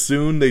very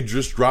soon. They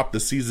just dropped the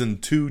season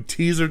 2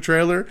 teaser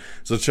trailer,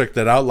 so check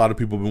that out. A lot of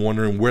people have been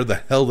wondering where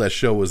the hell that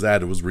show was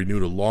at. It was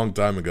renewed a long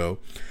time ago.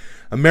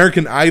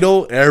 American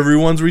Idol,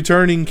 everyone's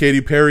returning.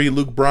 Katy Perry,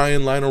 Luke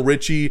Bryan, Lionel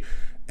Richie,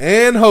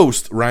 and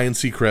host Ryan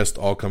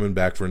Seacrest all coming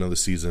back for another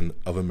season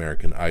of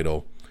American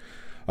Idol.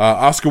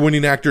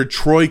 Oscar-winning actor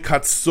Troy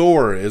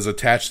Kotsur is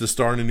attached to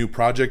star in a new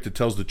project that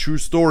tells the true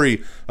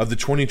story of the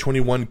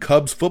 2021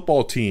 Cubs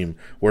football team,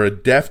 where a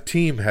deaf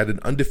team had an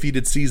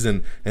undefeated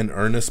season and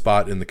earned a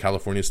spot in the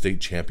California State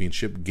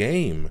Championship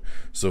game.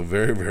 So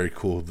very, very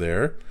cool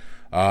there.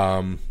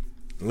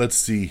 Let's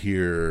see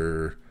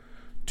here.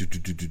 We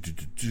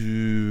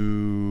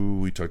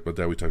talked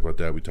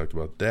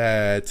about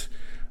that.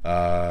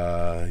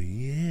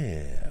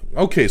 Yeah.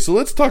 Okay, so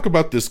let's talk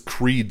about this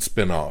Creed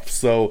spinoff.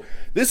 So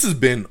this has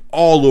been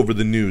all over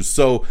the news.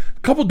 So a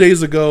couple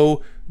days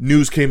ago,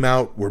 news came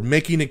out, we're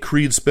making a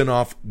Creed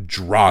spinoff,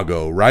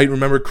 Drago, right?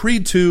 Remember,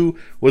 Creed 2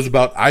 was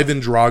about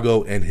Ivan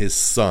Drago and his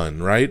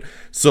son, right?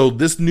 So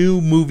this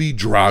new movie,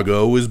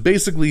 Drago, is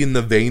basically in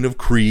the vein of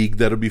Creed,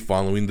 that'll be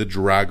following the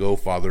Drago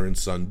father and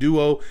son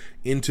duo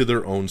into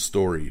their own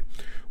story.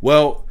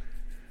 Well,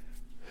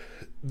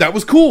 that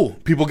was cool.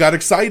 People got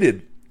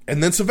excited.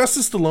 And then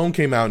Sylvester Stallone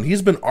came out, and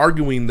he's been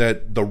arguing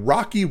that the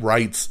Rocky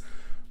rights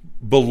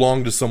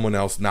belong to someone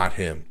else, not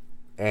him.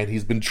 And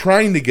he's been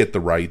trying to get the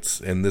rights,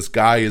 and this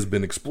guy has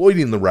been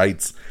exploiting the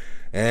rights,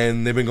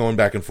 and they've been going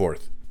back and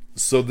forth.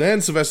 So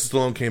then Sylvester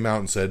Stallone came out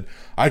and said,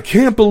 I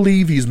can't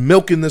believe he's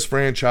milking this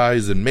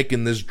franchise and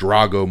making this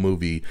Drago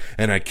movie,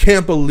 and I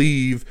can't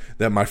believe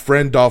that my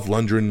friend Dolph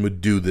Lundgren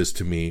would do this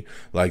to me.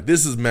 Like,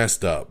 this is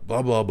messed up,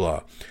 blah, blah,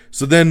 blah.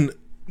 So then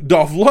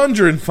Dolph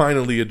Lundgren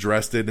finally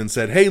addressed it and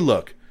said, hey,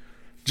 look,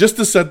 just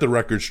to set the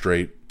record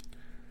straight,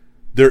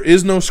 there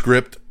is no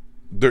script,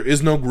 there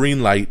is no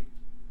green light,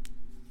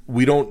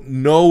 we don't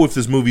know if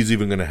this movie's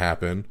even going to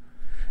happen,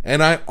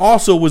 and I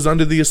also was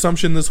under the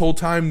assumption this whole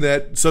time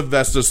that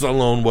Sylvester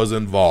Stallone was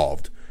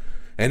involved,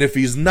 and if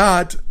he's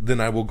not, then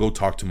I will go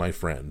talk to my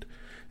friend.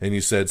 And he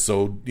said,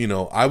 so,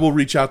 I will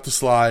reach out to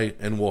Sly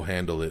and we'll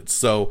handle it.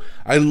 So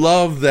I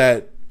love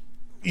that,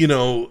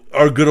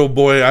 our good old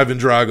boy Ivan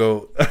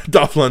Drago,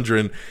 Dolph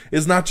Lundgren,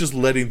 is not just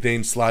letting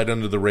things slide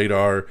under the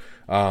radar.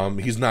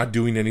 He's not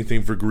doing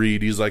anything for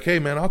greed. He's like, hey,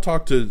 man, I'll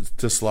talk to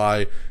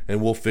Sly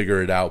and we'll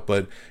figure it out.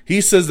 But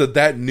he says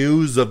that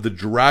news of the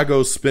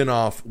Drago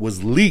spinoff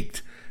was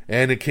leaked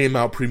and it came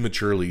out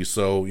prematurely.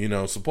 So,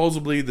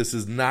 supposedly this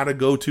is not a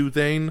go-to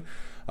thing.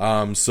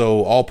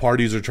 So all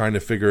parties are trying to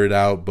figure it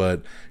out.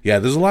 But yeah,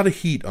 there's a lot of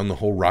heat on the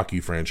whole Rocky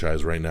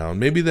franchise right now. And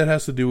maybe that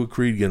has to do with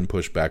Creed getting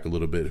pushed back a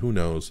little bit. Who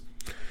knows?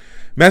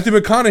 Matthew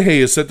McConaughey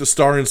is set to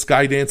star in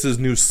Skydance's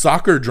new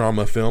soccer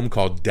drama film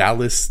called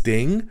Dallas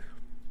Sting.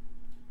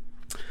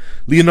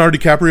 Leonardo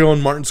DiCaprio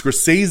and Martin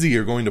Scorsese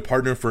are going to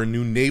partner for a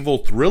new naval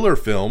thriller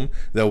film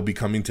that will be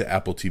coming to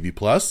Apple TV+.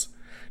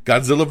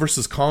 Godzilla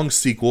vs. Kong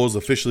sequel has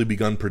officially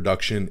begun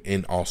production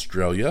in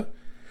Australia.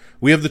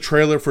 We have the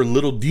trailer for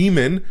Little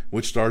Demon,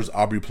 which stars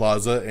Aubrey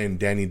Plaza and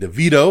Danny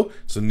DeVito.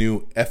 It's a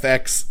new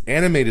FX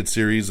animated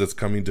series that's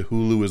coming to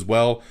Hulu as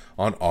well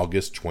on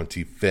August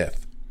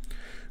 25th.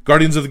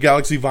 Guardians of the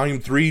Galaxy Volume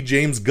 3,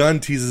 James Gunn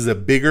teases a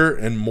bigger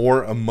and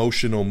more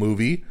emotional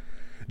movie.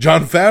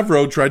 Jon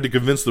Favreau tried to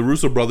convince the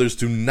Russo brothers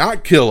to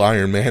not kill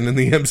Iron Man in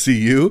the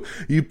MCU.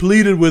 He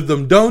pleaded with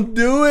them, don't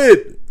do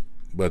it!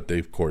 But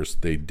they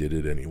did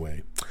it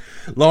anyway.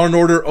 Law &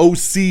 Order OC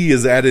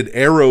has added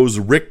Arrow's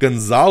Rick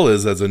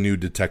Gonzalez as a new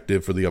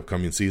detective for the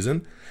upcoming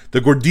season.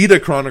 The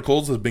Gordita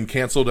Chronicles has been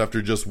canceled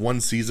after just one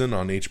season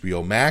on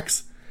HBO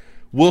Max.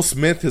 Will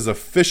Smith has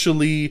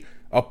officially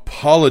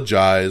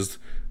apologized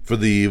for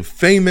the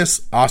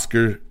famous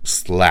Oscar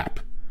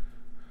slap.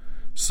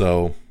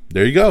 So,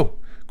 there you go.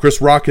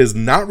 Chris Rock has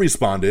not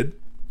responded,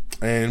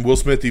 and Will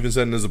Smith even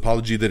said in his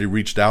apology that he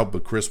reached out,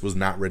 but Chris was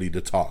not ready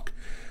to talk.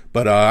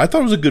 But I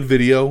thought it was a good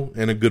video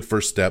and a good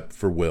first step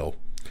for Will.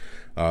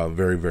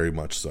 Very, very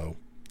much so.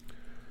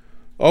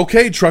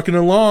 Okay, trucking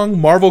along.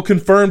 Marvel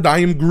confirmed I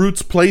Am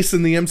Groot's place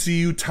in the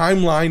MCU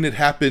timeline. It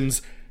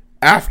happens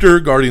after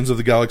Guardians of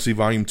the Galaxy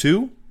Volume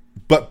 2,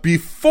 but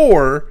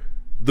before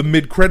the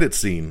mid-credit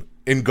scene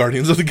in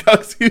Guardians of the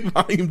Galaxy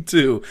Volume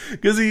 2,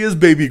 because he is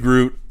Baby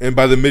Groot, and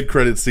by the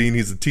mid-credit scene,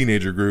 he's a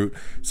teenager Groot,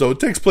 so it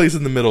takes place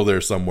in the middle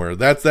there somewhere.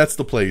 That's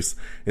the place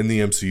in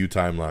the MCU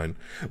timeline.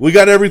 We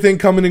got everything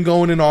coming and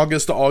going in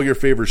August to all your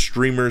favorite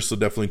streamers, so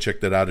definitely check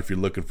that out if you're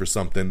looking for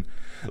something.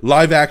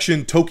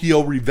 Live-action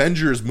Tokyo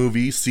Revengers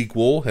movie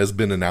sequel has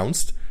been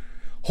announced.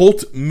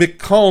 Holt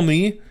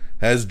McCallany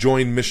has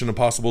joined Mission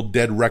Impossible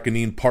Dead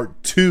Reckoning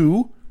Part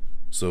 2,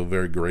 so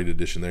very great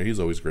addition there. He's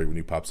always great when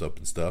he pops up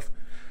and stuff.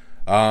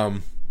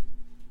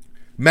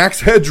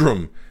 Max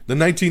Headroom, the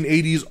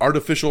 1980s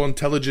artificial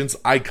intelligence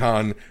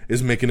icon,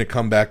 is making a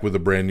comeback with a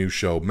brand new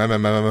show.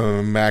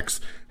 Max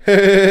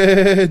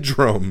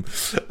Headroom.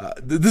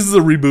 This is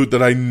a reboot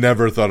that I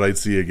never thought I'd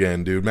see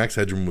again, dude. Max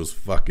Headroom was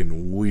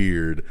fucking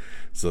weird.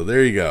 So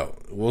there you go.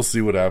 We'll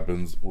see what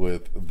happens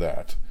with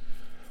that.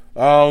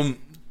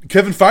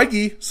 Kevin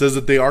Feige says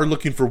that they are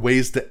looking for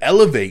ways to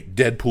elevate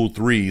Deadpool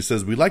 3. He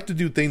says, we like to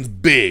do things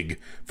big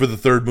for the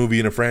third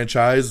movie in a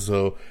franchise,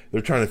 so they're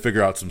trying to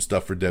figure out some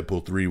stuff for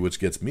Deadpool 3, which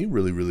gets me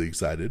really, really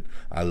excited.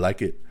 I like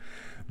it.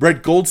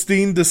 Brett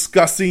Goldstein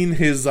discussing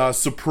his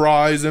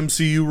surprise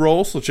MCU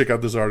role, so check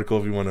out this article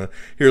if you want to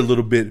hear a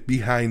little bit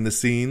behind the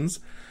scenes.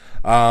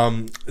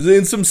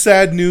 In some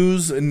sad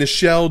news,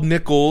 Nichelle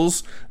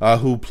Nichols,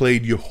 who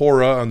played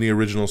Uhura on the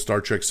original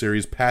Star Trek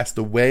series, passed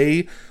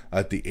away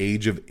at the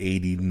age of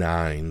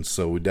 89.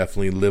 So we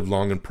definitely live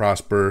long and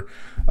prosper.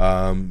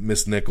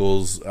 Miss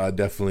Nichols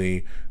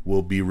definitely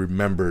will be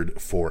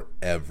remembered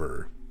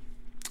forever.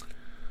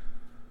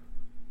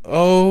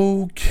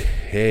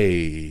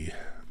 Okay.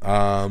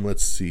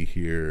 Let's see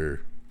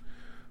here.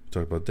 We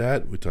talked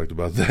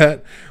about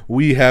that.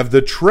 We have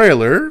the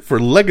trailer for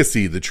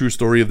Legacy, the true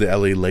story of the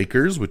LA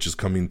Lakers, which is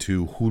coming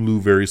to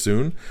Hulu very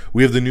soon.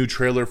 We have the new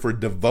trailer for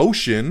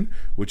Devotion,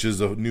 which is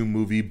a new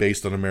movie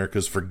based on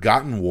America's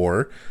Forgotten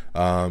War,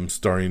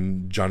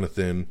 starring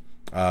Jonathan.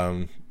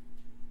 Oh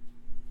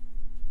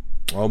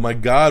my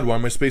God, why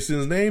am I spacing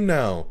his name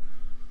now?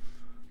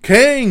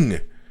 Kang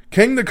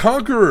the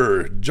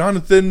Conqueror,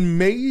 Jonathan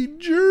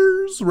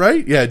Majors,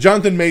 right? Yeah,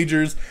 Jonathan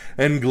Majors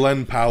and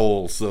Glenn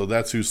Powell. So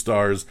that's who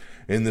stars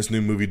in this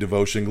new movie,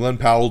 Devotion. Glenn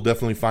Powell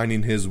definitely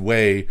finding his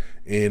way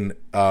in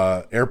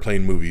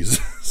airplane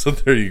movies. So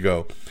there you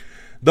go.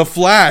 The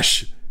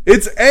Flash,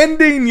 it's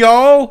ending,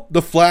 y'all.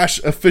 The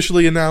Flash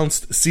officially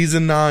announced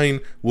season 9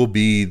 will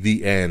be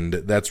the end.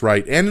 That's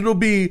right. And it'll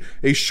be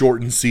a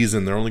shortened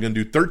season. They're only going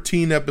to do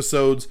 13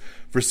 episodes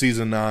for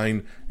season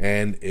 9,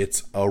 and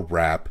it's a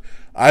wrap.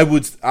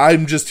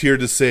 I'm just here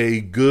to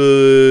say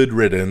good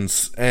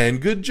riddance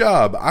and good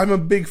job. I'm a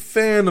big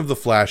fan of the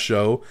Flash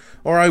show,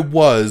 or I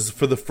was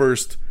for the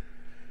first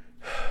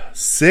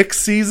 6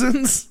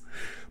 seasons,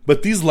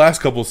 but these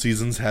last couple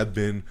seasons have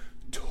been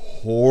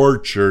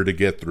torture to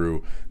get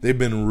through. They've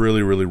been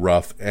really, really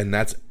rough, and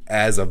that's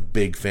as a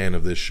big fan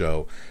of this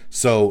show.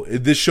 So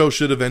this show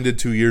should have ended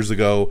 2 years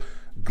ago.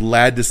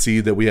 Glad to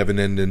see that we have an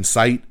end in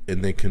sight,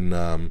 and they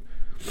can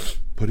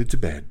put it to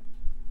bed.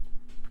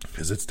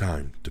 Because it's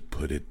time to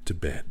put it to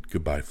bed.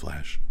 Goodbye,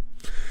 Flash.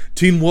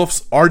 Teen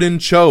Wolf's Arden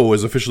Cho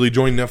has officially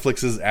joined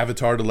Netflix's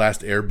Avatar: The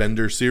Last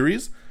Airbender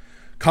series.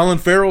 Colin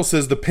Farrell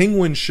says the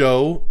Penguin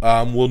show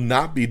will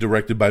not be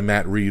directed by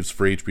Matt Reeves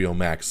for HBO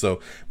Max. So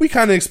we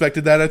kind of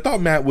expected that. I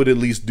thought Matt would at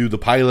least do the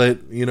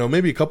pilot,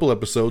 maybe a couple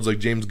episodes like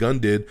James Gunn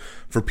did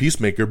for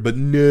Peacemaker. But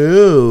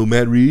no,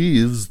 Matt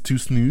Reeves, too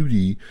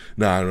snooty.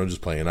 Nah, I'm just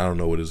playing. I don't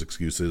know what his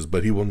excuse is,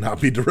 but he will not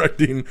be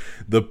directing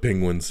the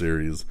Penguin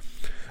series.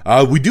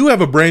 We do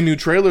have a brand new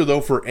trailer, though,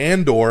 for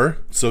Andor,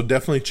 so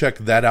definitely check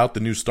that out, the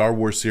new Star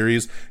Wars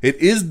series. It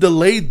is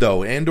delayed,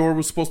 though. Andor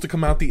was supposed to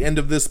come out the end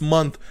of this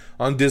month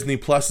on Disney+.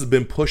 Has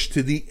been pushed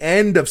to the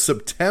end of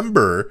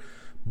September,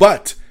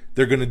 but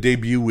they're going to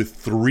debut with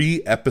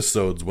 3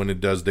 episodes when it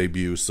does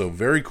debut, so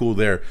very cool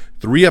there.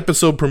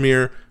 3-episode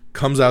premiere,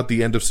 comes out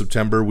the end of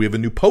September. We have a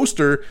new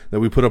poster that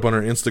we put up on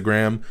our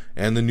Instagram,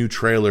 and the new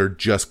trailer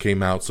just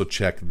came out, so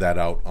check that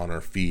out on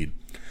our feed.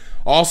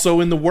 Also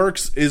in the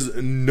works is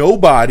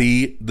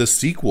Nobody, the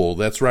sequel.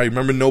 That's right.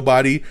 Remember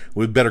Nobody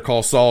with Better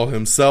Call Saul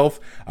himself?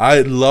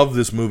 I love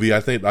this movie. I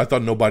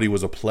thought Nobody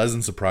was a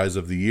pleasant surprise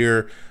of the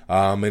year.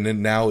 And it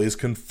now is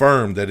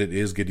confirmed that it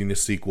is getting a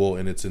sequel,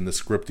 and it's in the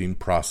scripting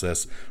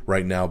process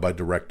right now by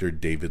director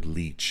David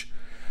Leitch.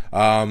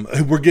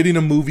 We're getting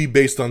a movie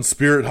based on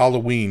Spirit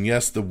Halloween.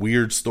 Yes, the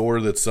weird store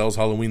that sells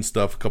Halloween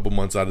stuff a couple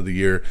months out of the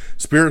year.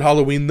 Spirit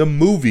Halloween, the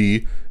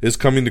movie, is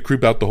coming to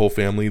creep out the whole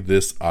family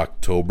this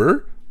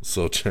October.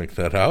 So check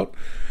that out.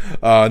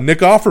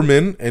 Nick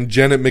Offerman and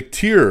Janet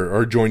McTeer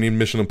are joining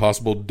Mission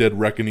Impossible Dead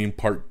Reckoning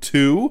Part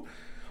 2.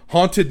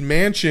 Haunted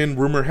Mansion,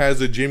 rumor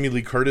has it Jamie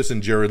Lee Curtis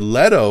and Jared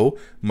Leto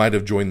might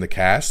have joined the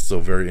cast,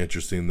 so very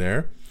interesting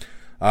there.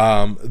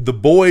 The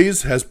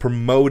Boys has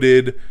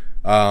promoted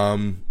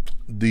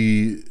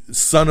the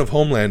son of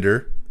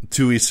Homelander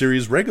to a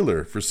series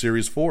regular for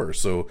Series 4,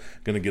 so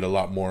going to get a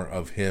lot more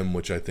of him,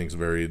 which I think is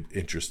very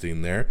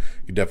interesting there.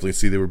 You can definitely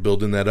see they were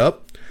building that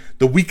up.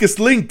 The Weakest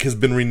Link has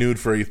been renewed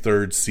for a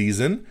 3rd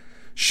season.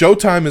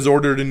 Showtime has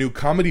ordered a new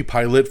comedy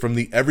pilot from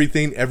the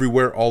Everything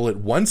Everywhere All at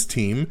Once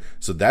team,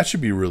 so that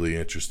should be really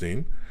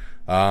interesting.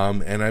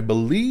 And I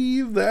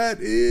believe that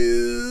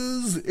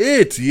is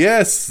it.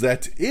 Yes,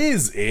 that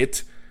is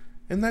it.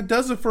 And that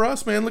does it for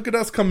us, man. Look at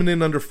us coming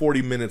in under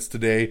 40 minutes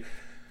today.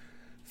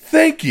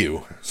 Thank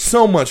you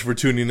so much for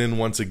tuning in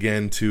once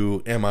again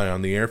to Am I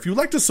on the Air? If you'd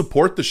like to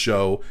support the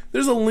show,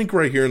 there's a link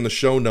right here in the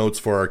show notes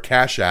for our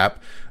Cash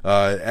App.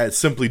 at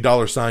simply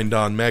 $,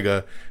 Don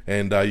Mega,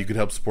 and you could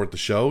help support the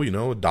show, $1,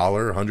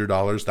 $100,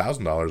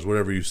 $1,000,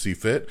 whatever you see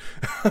fit.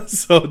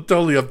 So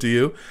totally up to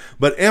you.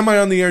 But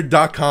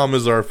amiontheair.com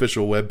is our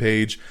official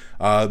webpage.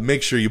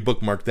 Make sure you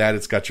bookmark that.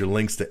 It's got your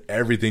links to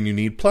everything you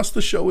need, plus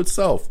the show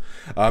itself.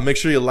 Make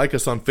sure you like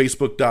us on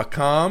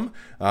Facebook.com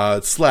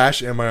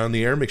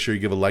 /AmIOnTheAir. Make sure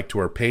you give a like to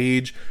our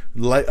page.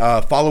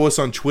 Follow us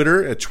on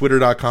Twitter at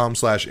twitter.com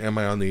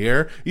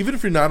 /AmIOnTheAir. Even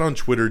if you're not on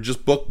Twitter,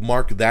 just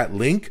bookmark that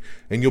link,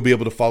 and you'll be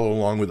able to follow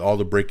along with all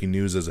the breaking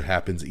news as it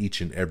happens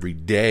each and every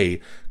day,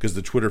 because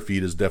the Twitter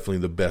feed is definitely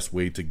the best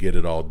way to get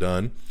it all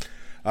done.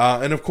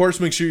 And of course,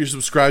 make sure you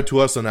subscribe to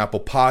us on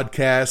Apple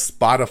Podcasts,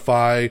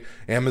 Spotify,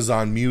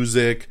 Amazon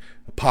Music,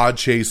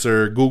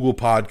 Podchaser, Google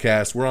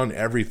Podcasts. We're on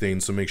everything,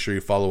 so make sure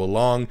you follow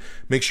along.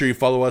 Make sure you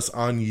follow us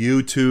on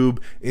YouTube,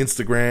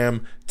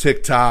 Instagram,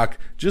 TikTok.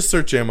 Just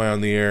search Am I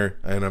on the Air,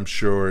 and I'm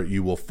sure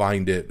you will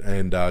find it.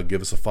 And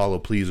give us a follow,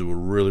 please. It will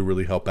really,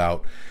 really help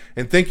out.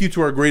 And thank you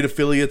to our great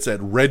affiliates at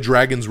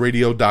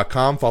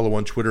RedDragonsRadio.com. Follow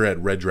on Twitter at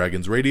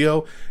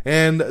RedDragonsRadio.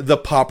 And the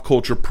Pop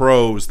Culture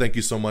Pros. Thank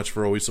you so much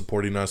for always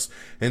supporting us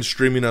and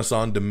streaming us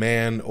on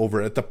demand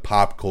over at the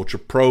Pop Culture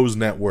Pros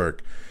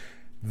Network.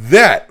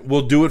 That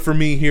will do it for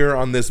me here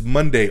on this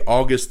Monday,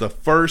 August the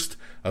 1st.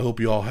 I hope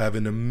you all have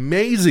an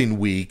amazing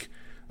week.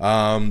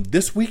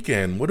 This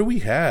weekend, what do we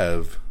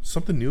have?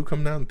 Something new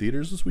coming out in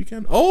theaters this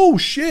weekend? Oh,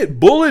 shit.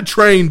 Bullet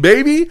Train,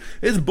 baby.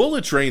 It's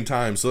Bullet Train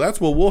time. So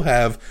that's what we'll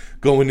have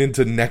going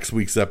into next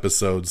week's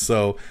episode.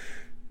 So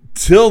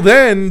till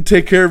then,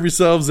 take care of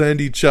yourselves and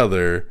each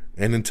other.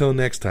 And until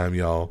next time,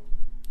 y'all.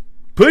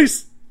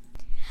 Peace.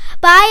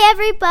 Bye,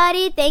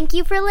 everybody. Thank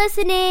you for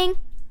listening.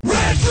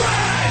 Red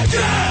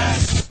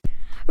Dragons!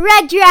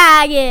 Red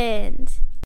Dragons!